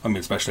 Mm-hmm. I mean,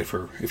 especially if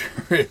you're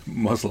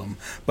Muslim.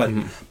 But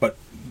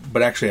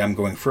but actually, I'm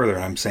going further,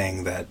 and I'm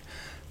saying that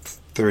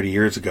 30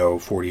 years ago,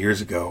 40 years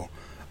ago,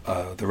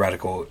 the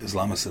radical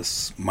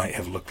Islamicists might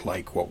have looked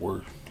like what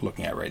we're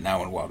looking at right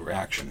now in Wild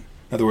Reaction.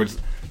 In other words,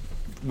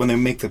 when they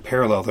make the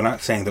parallel, they're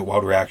not saying that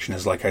Wild Reaction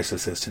is like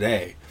ISIS is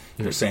today.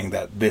 Mm-hmm. They're saying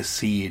that this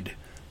seed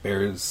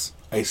bears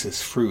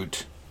ISIS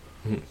fruit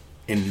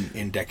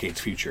in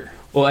decades future.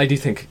 Well, I do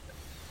think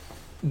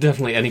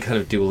definitely any kind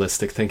of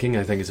dualistic thinking,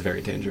 I think, is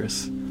very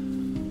dangerous.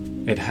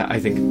 I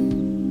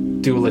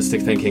think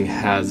dualistic thinking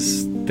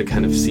has the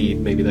kind of seed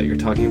maybe that you're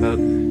talking about,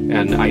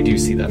 and I do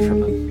see that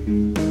from them.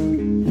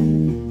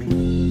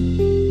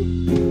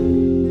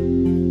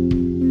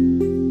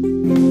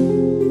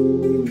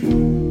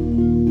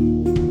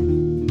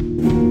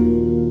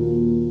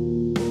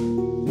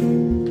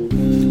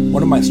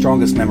 One of my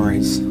strongest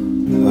memories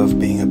of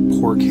being a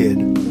poor kid,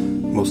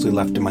 mostly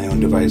left to my own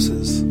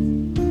devices,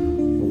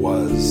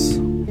 was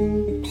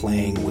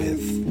playing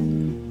with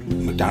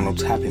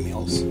McDonald's Happy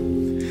Meals.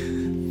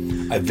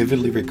 I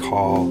vividly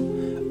recall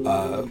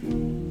the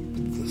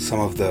some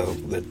of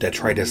the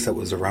detritus that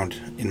was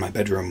around in my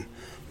bedroom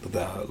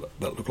that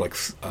looked like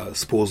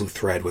spools of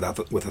thread with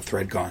a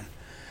thread gone,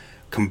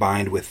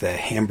 combined with the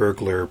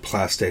Hamburglar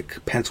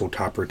plastic pencil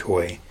topper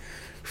toy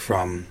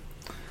from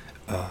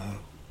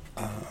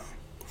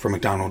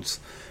McDonald's,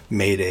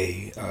 made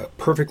a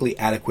perfectly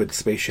adequate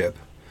spaceship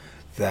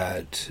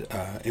that,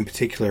 in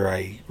particular,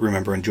 I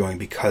remember enjoying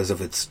because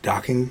of its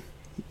docking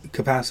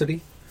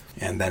capacity.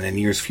 And then in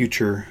years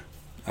future,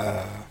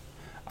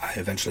 I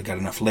eventually got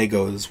enough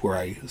Legos where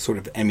I sort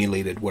of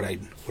emulated what I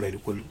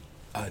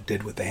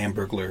did with the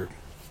Hamburglar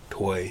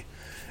toy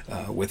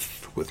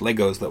with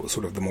Legos. That was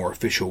sort of the more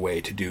official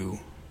way to do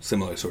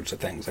similar sorts of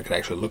things. I could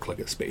actually look like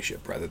a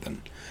spaceship rather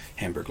than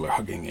Hamburglar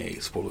hugging a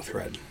spool of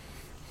thread.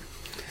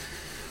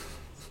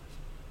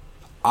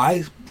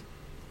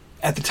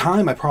 At the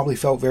time, I probably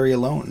felt very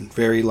alone.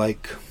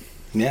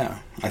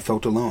 I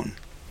felt alone.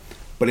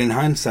 But in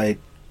hindsight,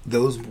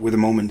 those were the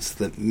moments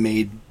that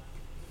made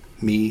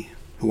me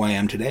who I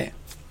am today.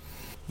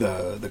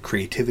 The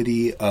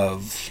creativity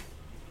of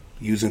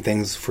using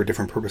things for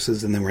different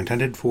purposes than they were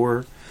intended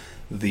for,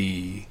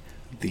 the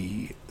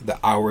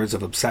hours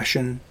of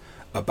obsession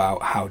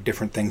about how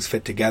different things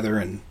fit together,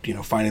 and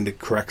finding the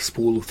correct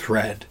spool of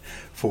thread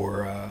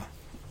for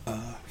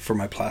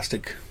my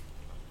plastic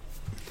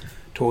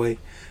toy.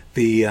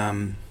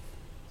 The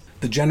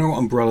general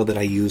umbrella that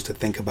I use to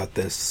think about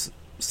this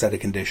set of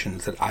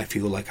conditions that I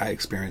feel like I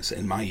experienced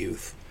in my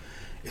youth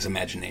is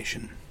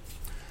imagination.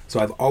 So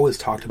I've always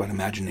talked about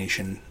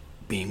imagination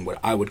being what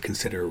I would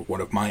consider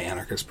one of my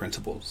anarchist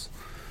principles.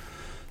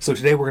 So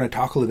today we're going to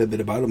talk a little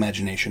bit about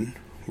imagination.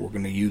 We're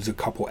going to use a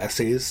couple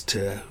essays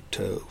to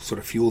sort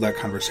of fuel that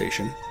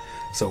conversation.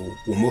 So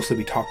we'll mostly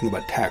be talking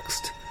about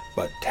text,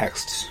 but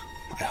text,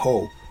 I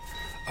hope,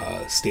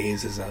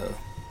 stays as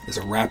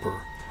a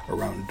wrapper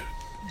around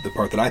the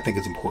part that I think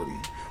is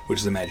important, which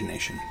is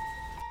imagination.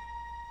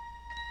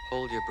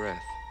 Hold your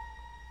breath.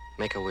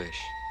 Make a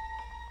wish.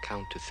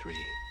 Count to 3.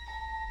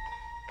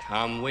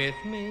 Come with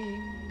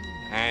me,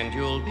 and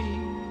you'll be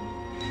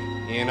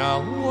in a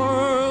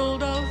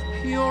world of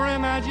pure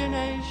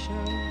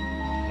imagination.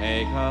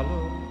 Take a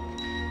look,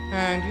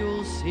 and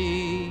you'll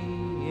see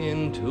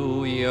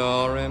into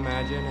your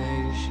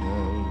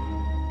imagination.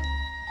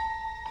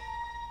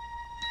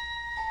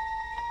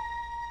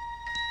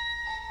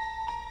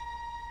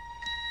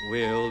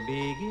 We'll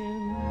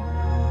begin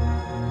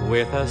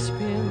with a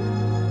spin,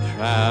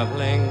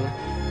 traveling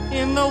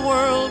in the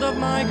world of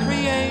my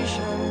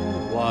creation.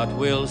 What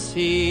we'll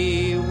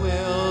see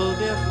will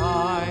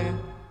defy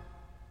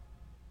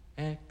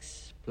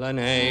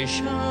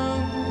explanation.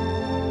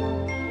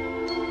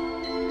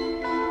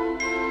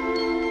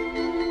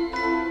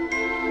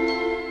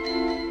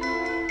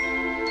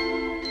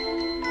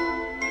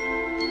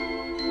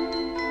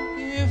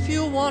 If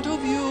you want to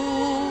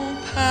view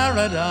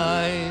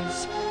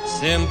paradise,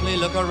 simply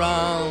look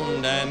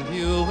around and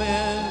view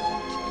it.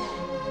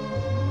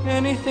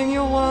 Anything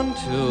you want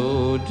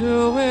to,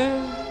 do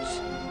it.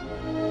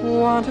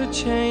 Want to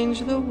change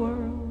the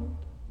world?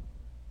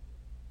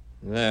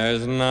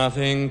 There's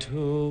nothing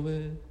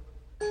to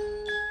it.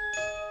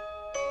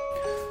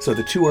 So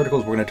the two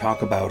articles we're going to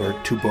talk about, or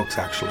two books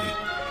actually,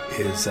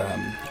 is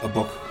a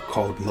book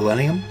called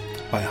Millennium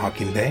by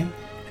Hakim Bey,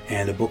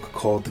 and a book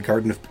called The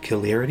Garden of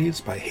Peculiarities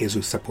by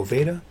Jesus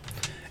Sepulveda.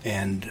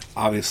 And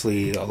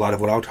obviously a lot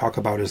of what I'll talk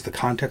about is the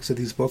context of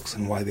these books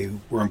and why they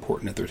were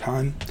important at their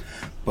time.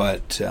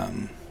 But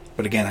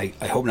again,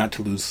 I hope not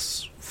to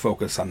lose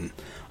focus on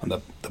the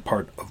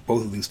part of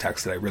both of these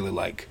texts that I really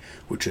like,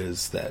 which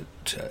is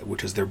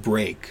their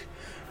break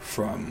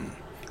from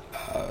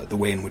the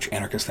way in which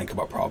anarchists think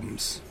about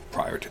problems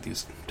prior to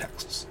these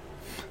texts.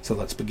 So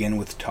let's begin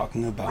with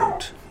talking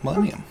about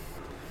Millennium.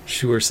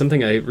 Sure.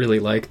 Something I really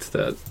liked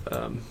that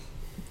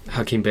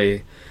Hakim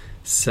Bey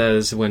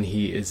says when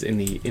he is in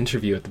the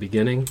interview at the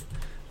beginning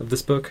of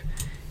this book,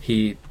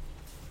 the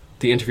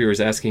interviewer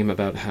is asking him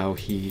about how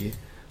he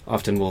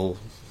often will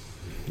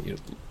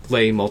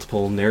lay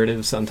multiple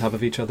narratives on top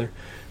of each other,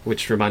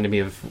 which reminded me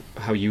of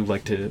how you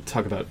like to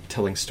talk about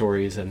telling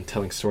stories and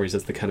telling stories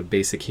as the kind of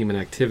basic human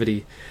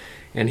activity.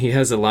 And he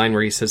has a line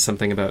where he says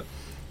something about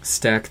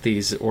stack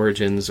these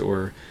origins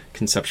or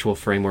conceptual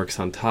frameworks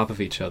on top of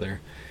each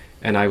other.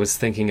 And I was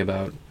thinking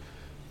about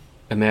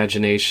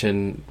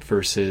imagination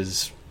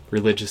versus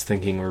religious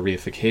thinking or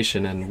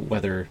reification, and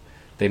whether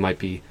they might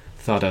be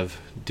thought of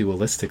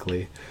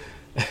dualistically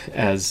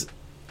as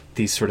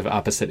these sort of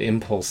opposite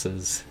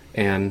impulses,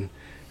 and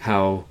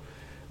how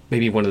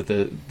maybe one of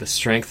the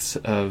strengths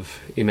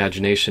of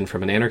imagination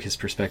from an anarchist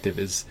perspective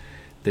is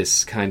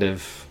this kind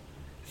of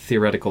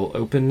theoretical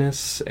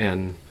openness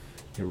and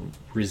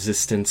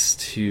resistance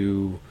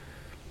to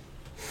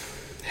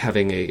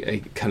having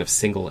a kind of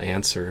single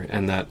answer,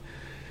 and that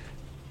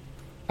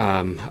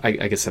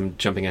I guess I'm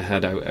jumping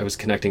ahead. I was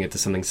connecting it to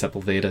something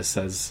Sepulveda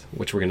says,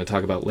 which we're going to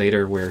talk about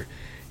later, where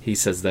he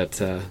says that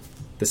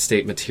the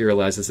state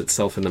materializes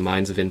itself in the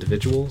minds of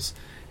individuals,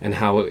 and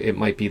how it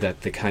might be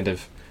that the kind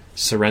of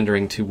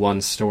surrendering to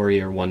one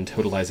story or one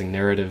totalizing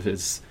narrative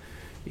is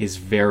is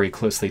very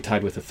closely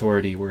tied with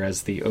authority,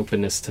 whereas the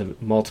openness to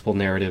multiple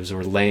narratives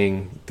or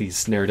laying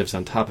these narratives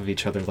on top of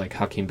each other, like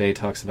Hakim Bey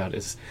talks about,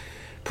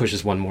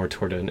 pushes one more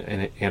toward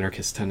an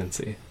anarchist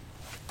tendency.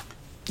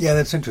 Yeah,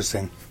 that's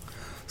interesting.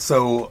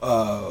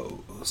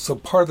 So, so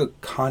part of the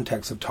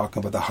context of talking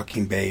about the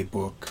Hakim Bey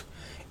book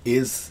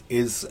is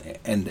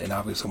and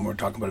obviously when we're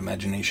talking about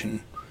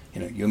imagination,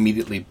 you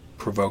immediately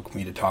provoke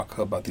me to talk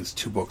about these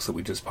two books that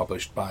we just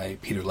published by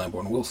Peter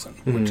Lamborn Wilson,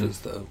 which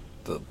is the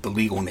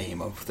legal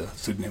name of the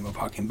pseudonym of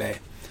Hakim Bey.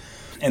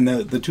 And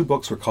the two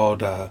books were called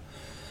The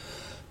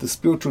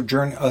Spiritual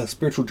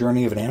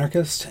Journey of an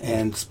Anarchist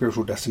and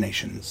Spiritual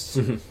Destinations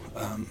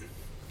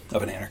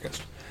of an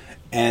Anarchist.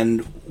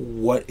 And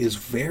what is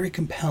very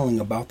compelling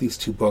about these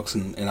two books,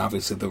 and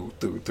obviously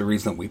the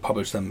reason that we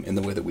published them in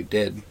the way that we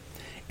did,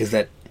 is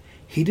that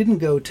he didn't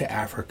go to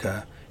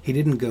Africa, he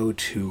didn't go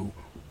to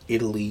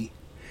Italy,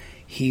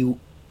 he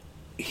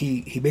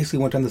basically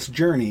went on this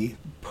journey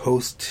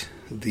post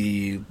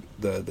the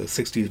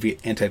 60s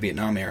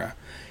anti-Vietnam era.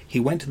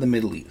 He went to the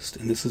Middle East,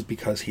 and this is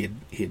because he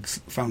had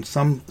found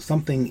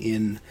something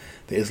in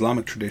the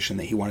Islamic tradition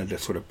that he wanted to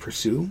sort of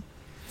pursue.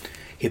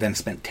 He then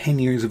spent 10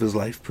 years of his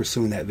life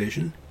pursuing that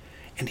vision,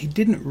 and he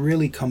didn't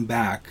really come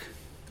back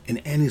in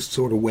any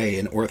sort of way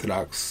an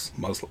Orthodox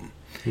Muslim.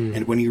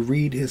 And when you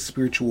read his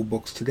spiritual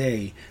books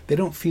today, they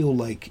don't feel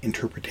like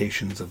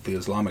interpretations of the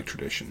Islamic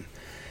tradition.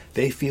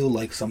 They feel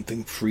like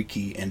something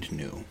freaky and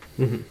new.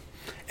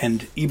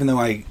 And even though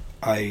I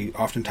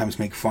oftentimes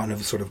make fun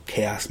of sort of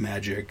chaos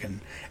magic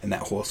and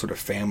that whole sort of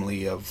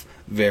family of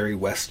very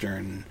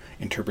Western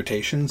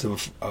interpretations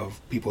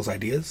of people's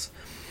ideas,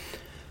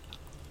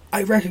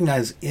 I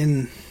recognize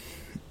in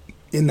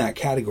that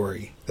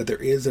category that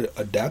there is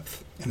a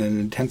depth and an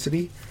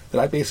intensity that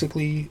I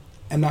basically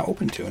am not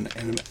open to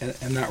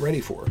and not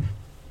ready for.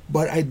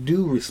 But I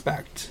do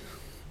respect.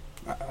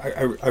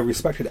 I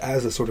respect it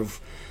as a sort of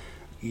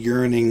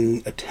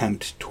yearning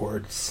attempt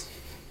towards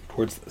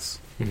this.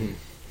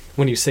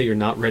 When you say you're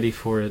not ready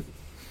for it,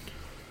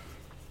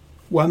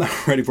 well, I'm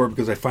not ready for it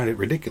because I find it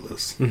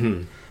ridiculous.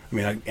 I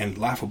mean, and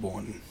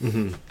laughable,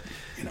 and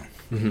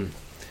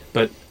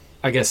But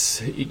I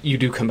guess you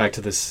do come back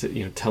to this,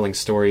 telling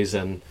stories,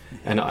 and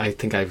I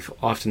think I've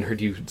often heard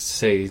you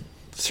say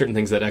certain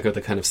things that echo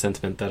the kind of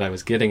sentiment that I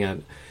was getting at.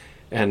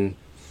 And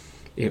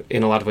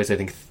in a lot of ways, I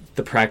think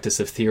the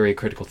practice of theory,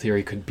 critical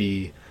theory, could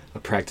be a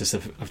practice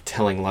of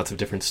telling lots of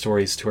different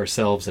stories to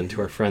ourselves and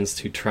to our friends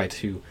to try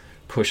to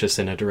push us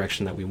in a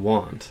direction that we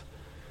want.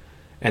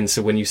 And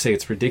so when you say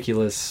it's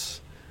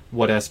ridiculous,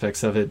 what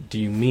aspects of it do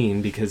you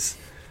mean? Because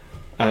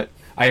I'm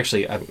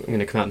going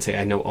to come out and say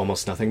I know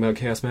almost nothing about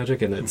chaos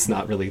magic, and it's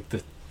not really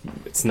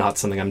it's not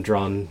something I'm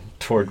drawn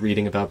toward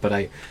reading about, but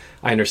I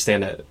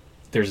understand that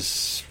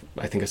there's,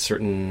 I think, a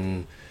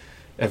certain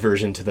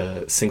aversion to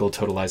the single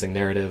totalizing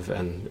narrative,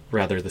 and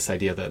rather this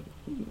idea that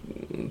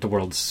the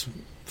world's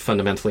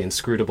fundamentally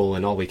inscrutable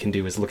and all we can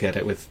do is look at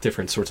it with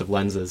different sorts of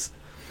lenses.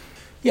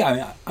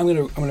 Yeah, I mean,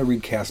 I'm gonna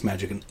read chaos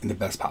magic in the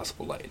best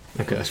possible light.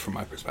 Okay. At least from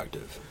my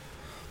perspective.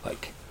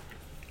 Like,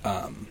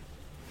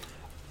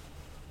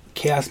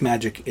 chaos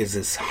magic is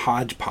this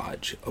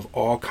hodgepodge of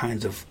all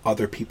kinds of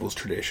other people's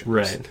traditions.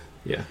 Right.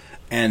 Yeah.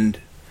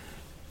 And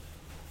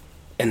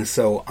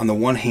so on the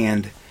one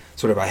hand,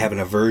 sort of I have an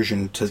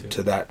aversion to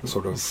that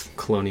sort of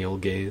colonial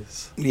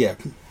gaze. Yeah,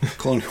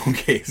 colonial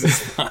gaze is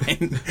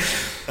fine.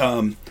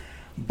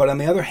 But on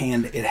the other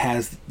hand, it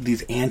has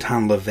these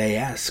Anton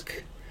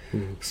LaVey-esque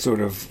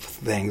sort of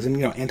things.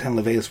 And, Anton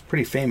LaVey is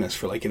pretty famous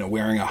for,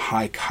 wearing a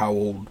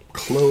high-cowled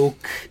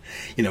cloak,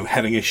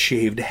 having a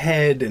shaved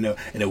head and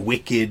a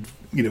wicked,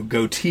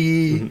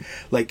 goatee.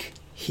 Like,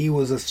 he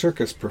was a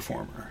circus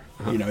performer.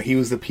 He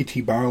was the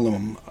P.T.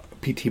 Barnum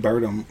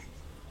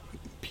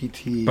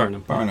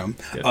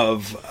Yeah.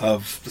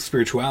 of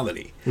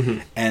spirituality.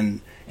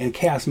 And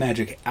chaos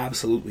magic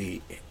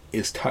absolutely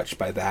is touched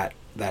by that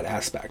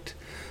aspect.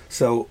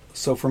 So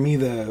for me,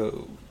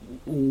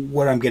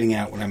 what I'm getting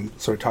at when I'm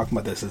sort of talking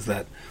about this is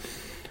that,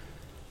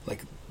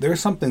 there's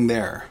something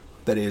there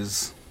that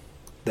is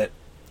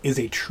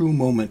a true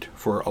moment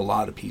for a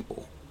lot of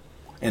people.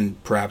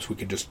 And perhaps we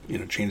could just,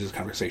 change this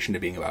conversation to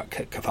being about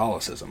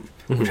Catholicism,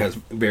 which has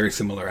very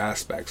similar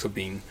aspects of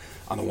being,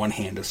 on the one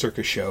hand, a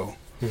circus show,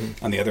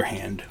 on the other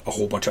hand, a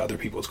whole bunch of other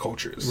people's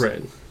cultures.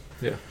 Right.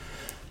 Yeah.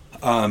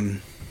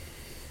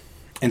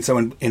 And so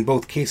in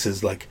both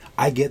cases,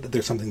 I get that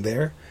there's something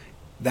there.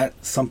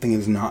 That something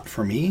is not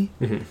for me,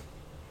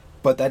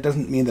 but that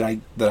doesn't mean that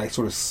I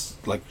sort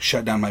of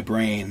shut down my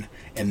brain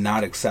and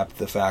not accept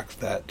the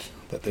fact that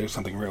there's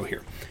something real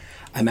here.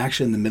 I'm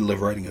actually in the middle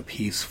of writing a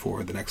piece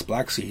for the next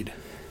Black Seed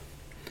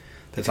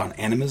that's on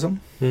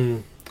animism.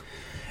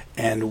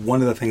 And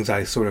one of the things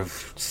I sort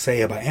of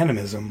say about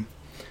animism,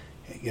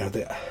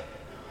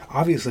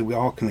 obviously we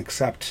all can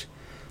accept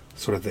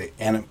sort of the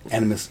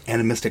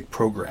animistic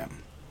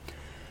program.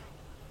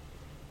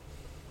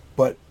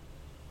 But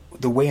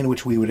the way in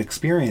which we would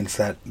experience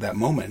that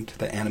moment,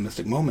 that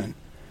animistic moment,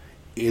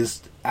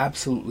 is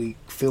absolutely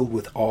filled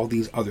with all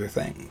these other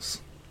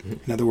things.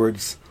 In other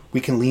words,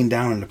 we can lean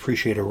down and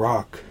appreciate a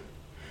rock,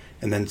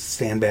 and then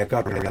stand back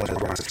up and realize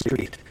we're on the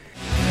street.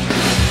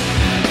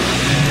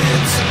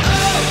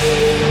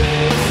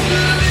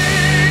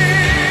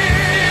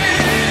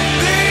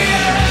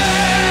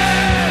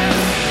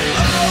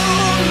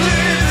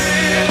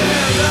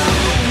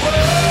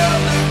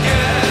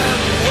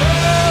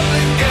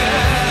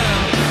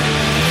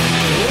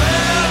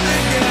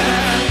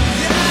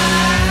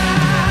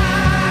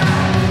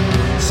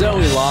 So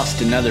we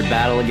lost another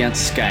battle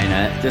against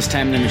Skynet. This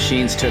time the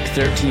machines took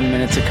 13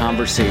 minutes of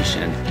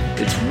conversation.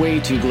 It's way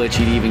too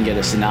glitchy to even get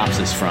a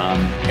synopsis from.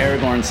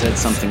 Aragorn said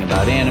something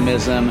about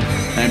animism,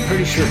 and I'm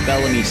pretty sure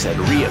Bellamy said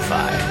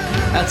reify.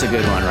 That's a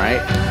good one, right?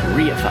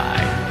 Reify.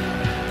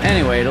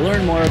 Anyway, to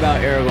learn more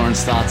about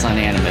Aragorn's thoughts on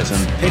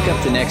animism, pick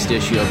up the next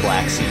issue of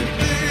Black Seed.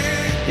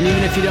 And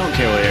even if you don't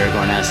care what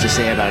Aragorn has to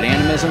say about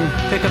animism,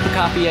 pick up a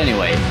copy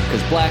anyway,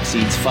 because Black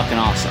Seed's fucking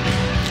awesome.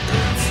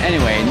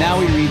 Anyway, now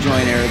we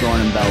rejoin Aragorn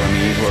and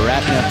Bellamy, who are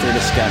wrapping up their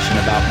discussion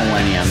about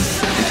Millennium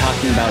and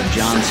talking about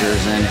John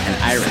Zerzan and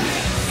irony.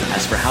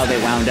 As for how they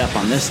wound up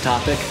on this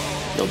topic,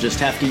 you'll just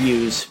have to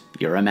use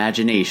your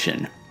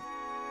imagination.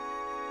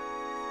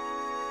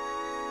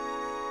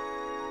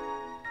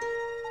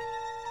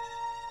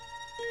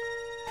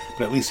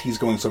 But at least he's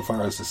going so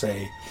far as to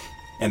say,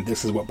 and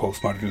this is what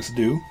postmodernists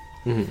do,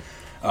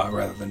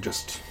 rather than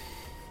just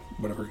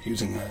whatever,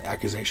 using an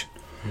accusation.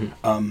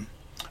 And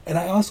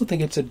I also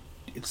think it's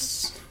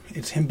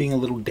him being a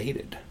little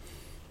dated.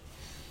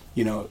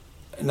 You know,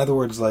 in other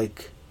words,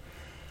 like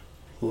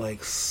you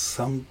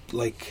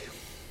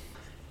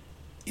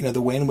know,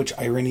 the way in which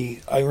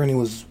irony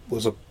was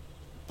a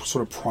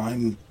sort of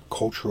prime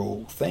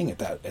cultural thing at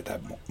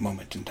that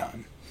moment in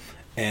time,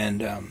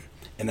 and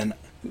then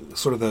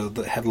sort of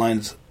the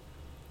headlines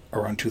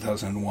around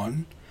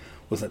 2001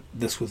 was that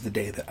this was the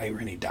day that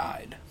irony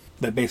died.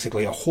 That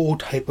basically a whole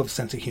type of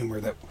sense of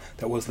humor that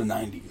was the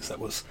 90s. That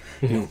was,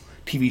 you know,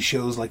 TV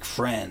shows like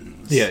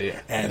Friends.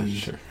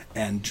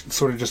 And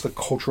sort of just the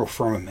cultural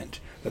firmament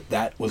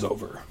that was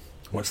over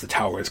once the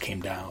towers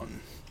came down.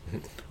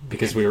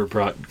 Because we were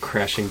brought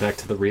crashing back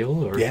to the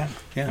real? Or? Yeah,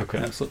 okay.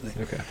 Absolutely.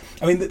 Okay.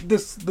 I mean,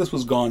 this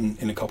was gone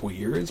in a couple of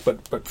years,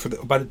 but for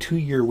about a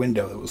 2-year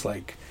window, it was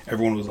like,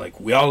 everyone was like,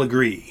 we all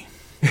agree.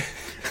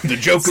 The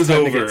joke is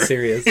over. It's time to get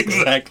serious.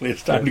 Exactly,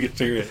 it's time to get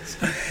serious.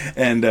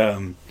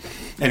 And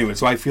anyway,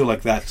 so I feel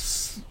like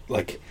that's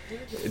like...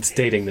 It's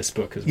dating this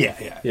book as well.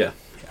 Yeah.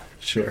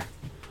 Sure.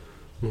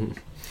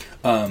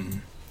 Mm-hmm.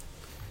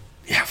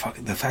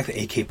 The fact that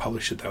AK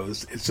published it, though,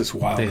 it's just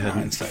wild in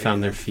hindsight. They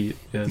found their feet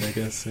yet, I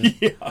guess.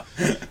 Yeah.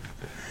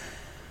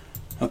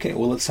 Okay,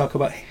 well, let's talk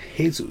about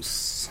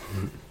Jesus.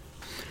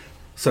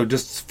 So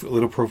just a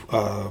little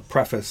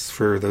preface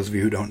for those of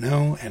you who don't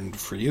know, and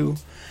for you.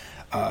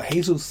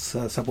 Jesus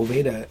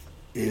Sepulveda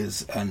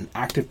is an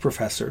active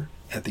professor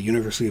at the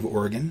University of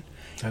Oregon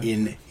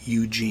in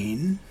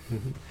Eugene,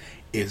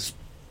 is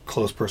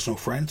close personal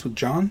friends with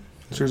John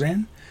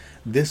Zerzan.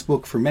 This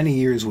book for many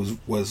years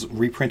was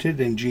reprinted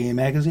in GA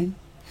magazine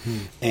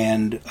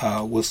and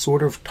was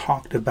sort of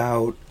talked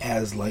about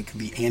as like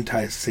the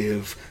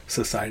anti-civ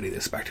Society of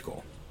the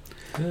Spectacle.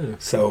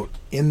 So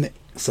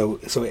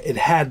it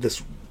had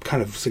this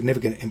kind of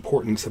significant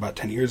importance about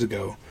 10 years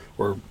ago,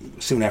 or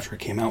soon after it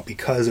came out,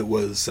 because it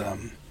was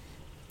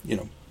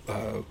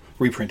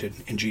reprinted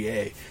in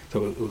GA.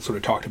 So it was sort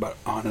of talked about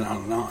on and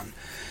on and on,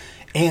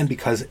 and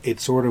because it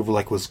sort of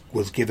like was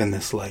given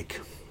this,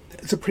 like,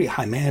 it's a pretty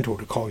high mantle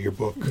to call your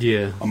book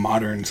a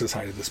modern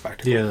Society of the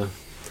Spectacle. Yeah,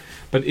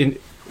 but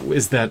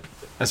is that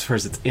as far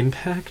as its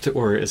impact,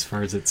 or as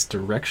far as its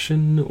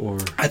direction, or?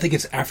 I think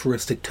it's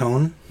aphoristic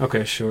tone.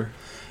 Okay, sure.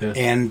 Yeah.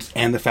 And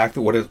the fact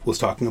that what it was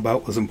talking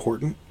about was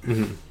important.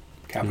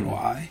 Capital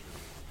I.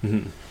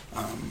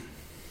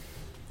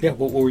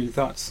 What were your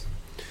thoughts?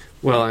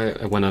 Well,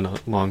 I went on a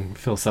long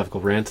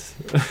philosophical rant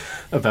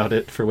about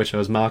it, for which I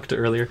was mocked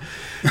earlier.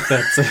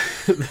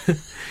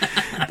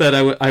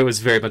 That I was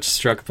very much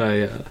struck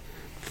by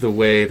the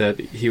way that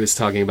he was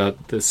talking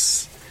about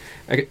this.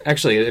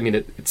 Actually, I mean,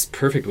 it's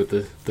perfect with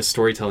the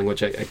storytelling,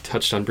 which I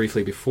touched on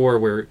briefly before,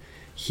 where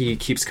he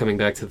keeps coming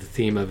back to the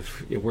theme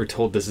of, we're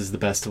told this is the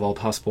best of all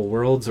possible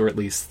worlds, or at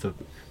least the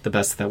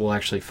best that will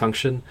actually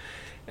function.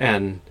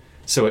 And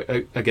so,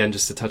 again,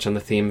 just to touch on the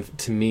theme,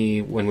 to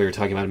me, when we were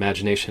talking about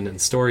imagination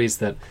and stories,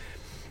 that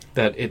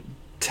it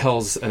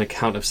tells an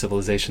account of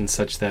civilization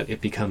such that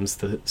it becomes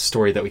the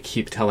story that we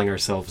keep telling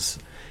ourselves,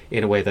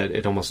 in a way that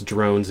it almost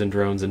drones and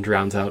drones and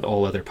drowns out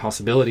all other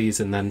possibilities,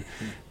 and then,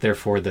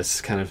 therefore,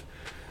 this kind of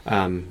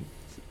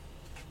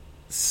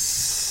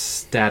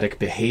static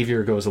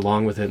behavior goes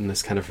along with it, and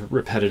this kind of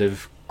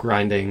repetitive,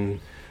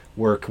 grinding,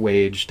 work,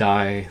 wage,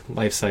 die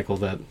life cycle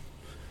that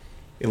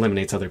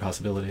eliminates other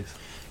possibilities.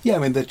 Yeah, I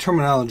mean, the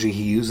terminology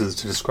he uses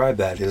to describe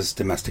that is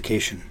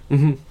domestication.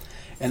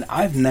 And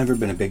I've never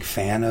been a big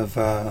fan of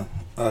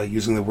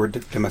using the word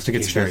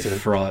domestication. It's a very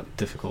fraught,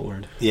 difficult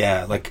word.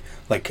 Yeah, like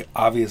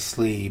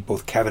obviously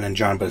both Kevin and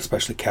John, but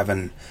especially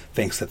Kevin,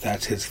 thinks that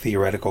that's his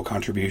theoretical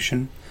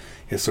contribution.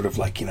 Is sort of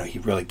like, he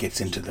really gets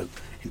into the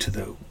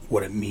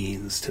what it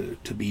means to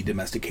be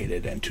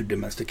domesticated and to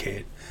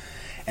domesticate.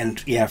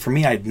 And yeah, for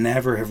me, I'd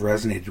never have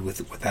resonated with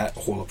that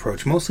whole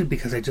approach, mostly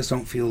because I just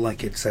don't feel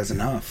like it says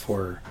enough,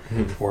 or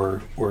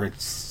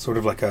it's sort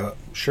of like a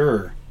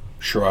shrug.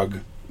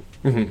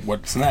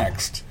 What's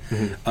next?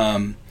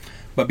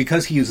 But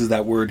because he uses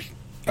that word,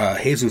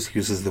 Jesus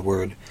uses the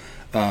word.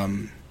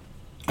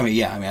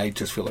 I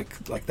just feel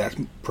like that's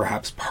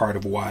perhaps part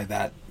of why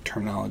that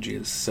terminology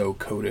is so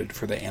coded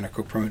for the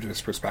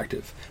anarcho-primitivist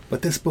perspective.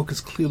 But this book is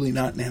clearly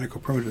not an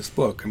anarcho-primitivist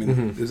book. I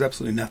mean, there's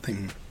absolutely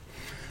nothing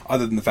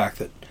other than the fact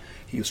that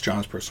he was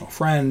John's personal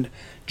friend.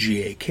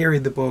 G.A.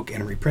 carried the book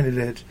and reprinted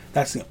it.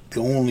 That's the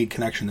only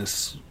connection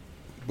this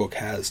book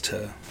has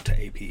to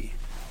AP.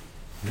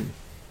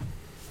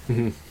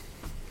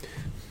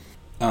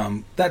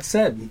 That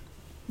said,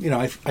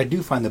 I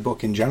do find the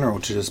book in general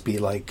to just be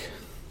like,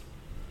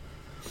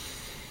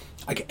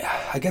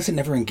 I guess it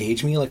never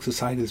engaged me like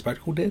Society of the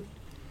Spectacle did,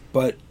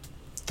 but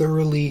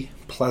thoroughly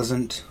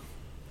pleasant,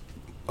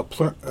 a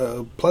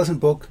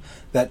pleasant book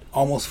that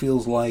almost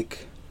feels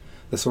like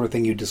the sort of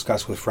thing you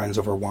discuss with friends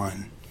over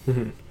wine,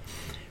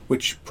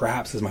 which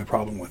perhaps is my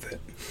problem with it.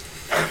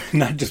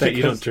 Not just that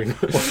you don't drink.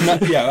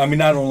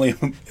 Not only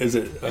is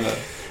it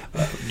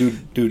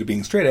due to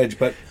being straight edge,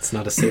 but it's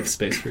not a safe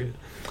space for you.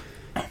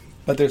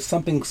 But there's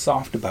something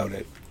soft about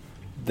it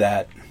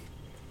that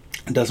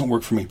doesn't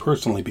work for me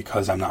personally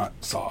because I'm not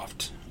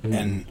soft,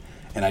 and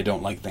I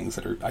don't like things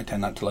that are. I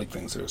tend not to like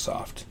things that are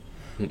soft.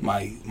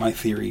 My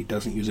theory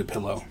doesn't use a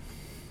pillow.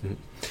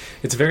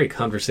 It's a very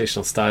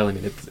conversational style. I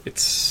mean,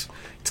 it's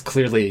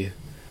clearly.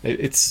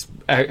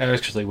 I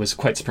actually was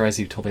quite surprised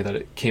you told me that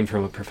it came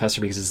from a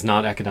professor, because it's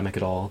not academic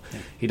at all. Yeah.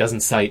 He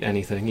doesn't cite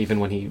anything, even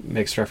when he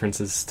makes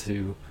references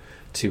to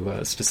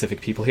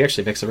specific people. He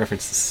actually makes a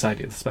reference to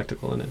Society of the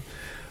Spectacle in it.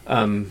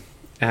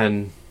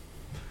 And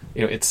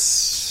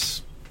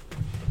it's.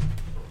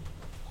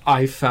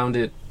 I found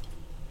it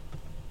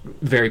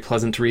very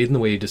pleasant to read in the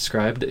way you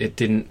described. It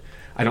didn't.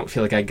 I don't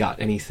feel like I got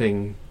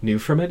anything new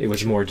from it. It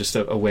was more just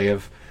a way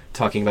of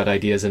talking about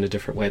ideas in a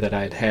different way that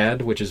I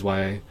had, which is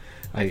why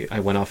I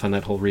went off on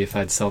that whole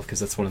reified self, because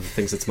that's one of the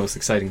things that's most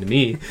exciting to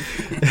me.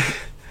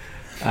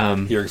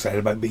 You're excited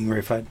about being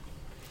reified?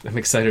 I'm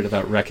excited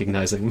about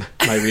recognizing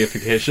my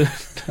reification.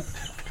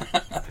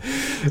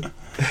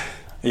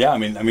 Yeah, I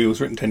mean, it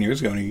was written 10 years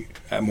ago, and he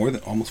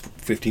almost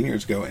 15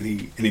 years ago, and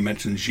he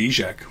mentioned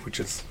Zizek, which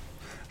is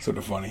sort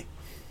of funny.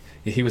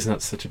 Yeah, he was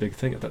not such a big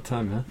thing at that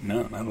time, huh?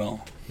 No, not at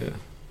all. Yeah.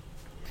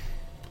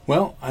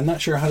 Well, I'm not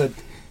sure how to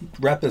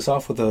wrap this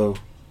off with a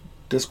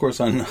discourse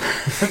on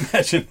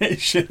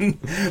imagination,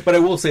 but I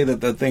will say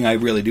that the thing I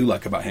really do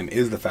like about him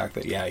is the fact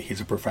that,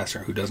 he's a professor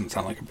who doesn't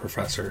sound like a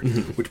professor,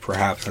 which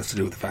perhaps has to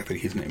do with the fact that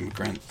he's an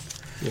immigrant.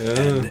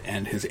 Yeah.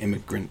 And his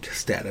immigrant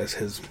status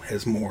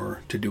has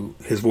more to do.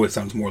 His voice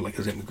sounds more like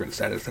his immigrant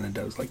status than it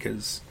does like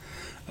his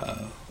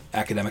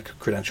academic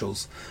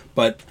credentials.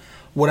 But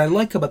what I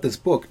like about this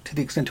book, to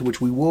the extent to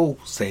which we will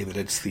say that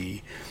it's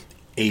the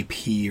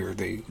AP or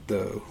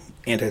the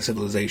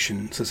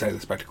Anti-Civilization Society of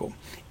the Spectacle,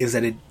 is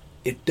that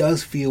it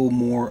does feel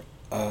more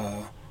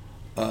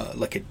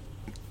like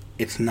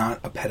it's not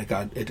a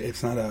pedagogue.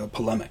 It's not a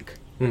polemic,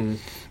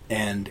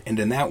 and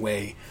in that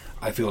way,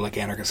 I feel like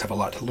anarchists have a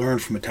lot to learn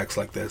from a text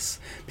like this,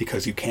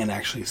 because you can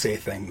actually say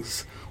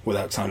things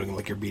without sounding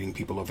like you're beating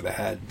people over the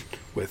head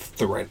with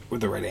the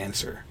right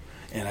answer.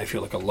 And I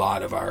feel like a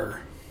lot of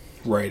our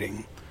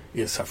writing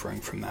is suffering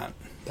from that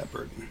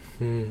burden,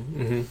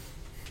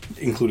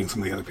 including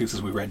some of the other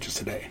pieces we read just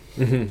today.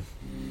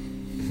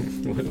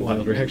 What a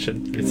wild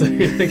reaction! It's like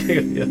you're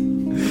thinking,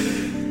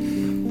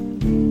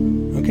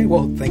 Okay,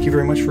 well, thank you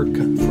very much for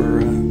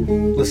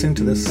listening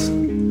to this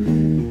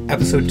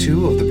episode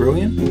 2 of The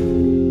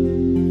Brilliant.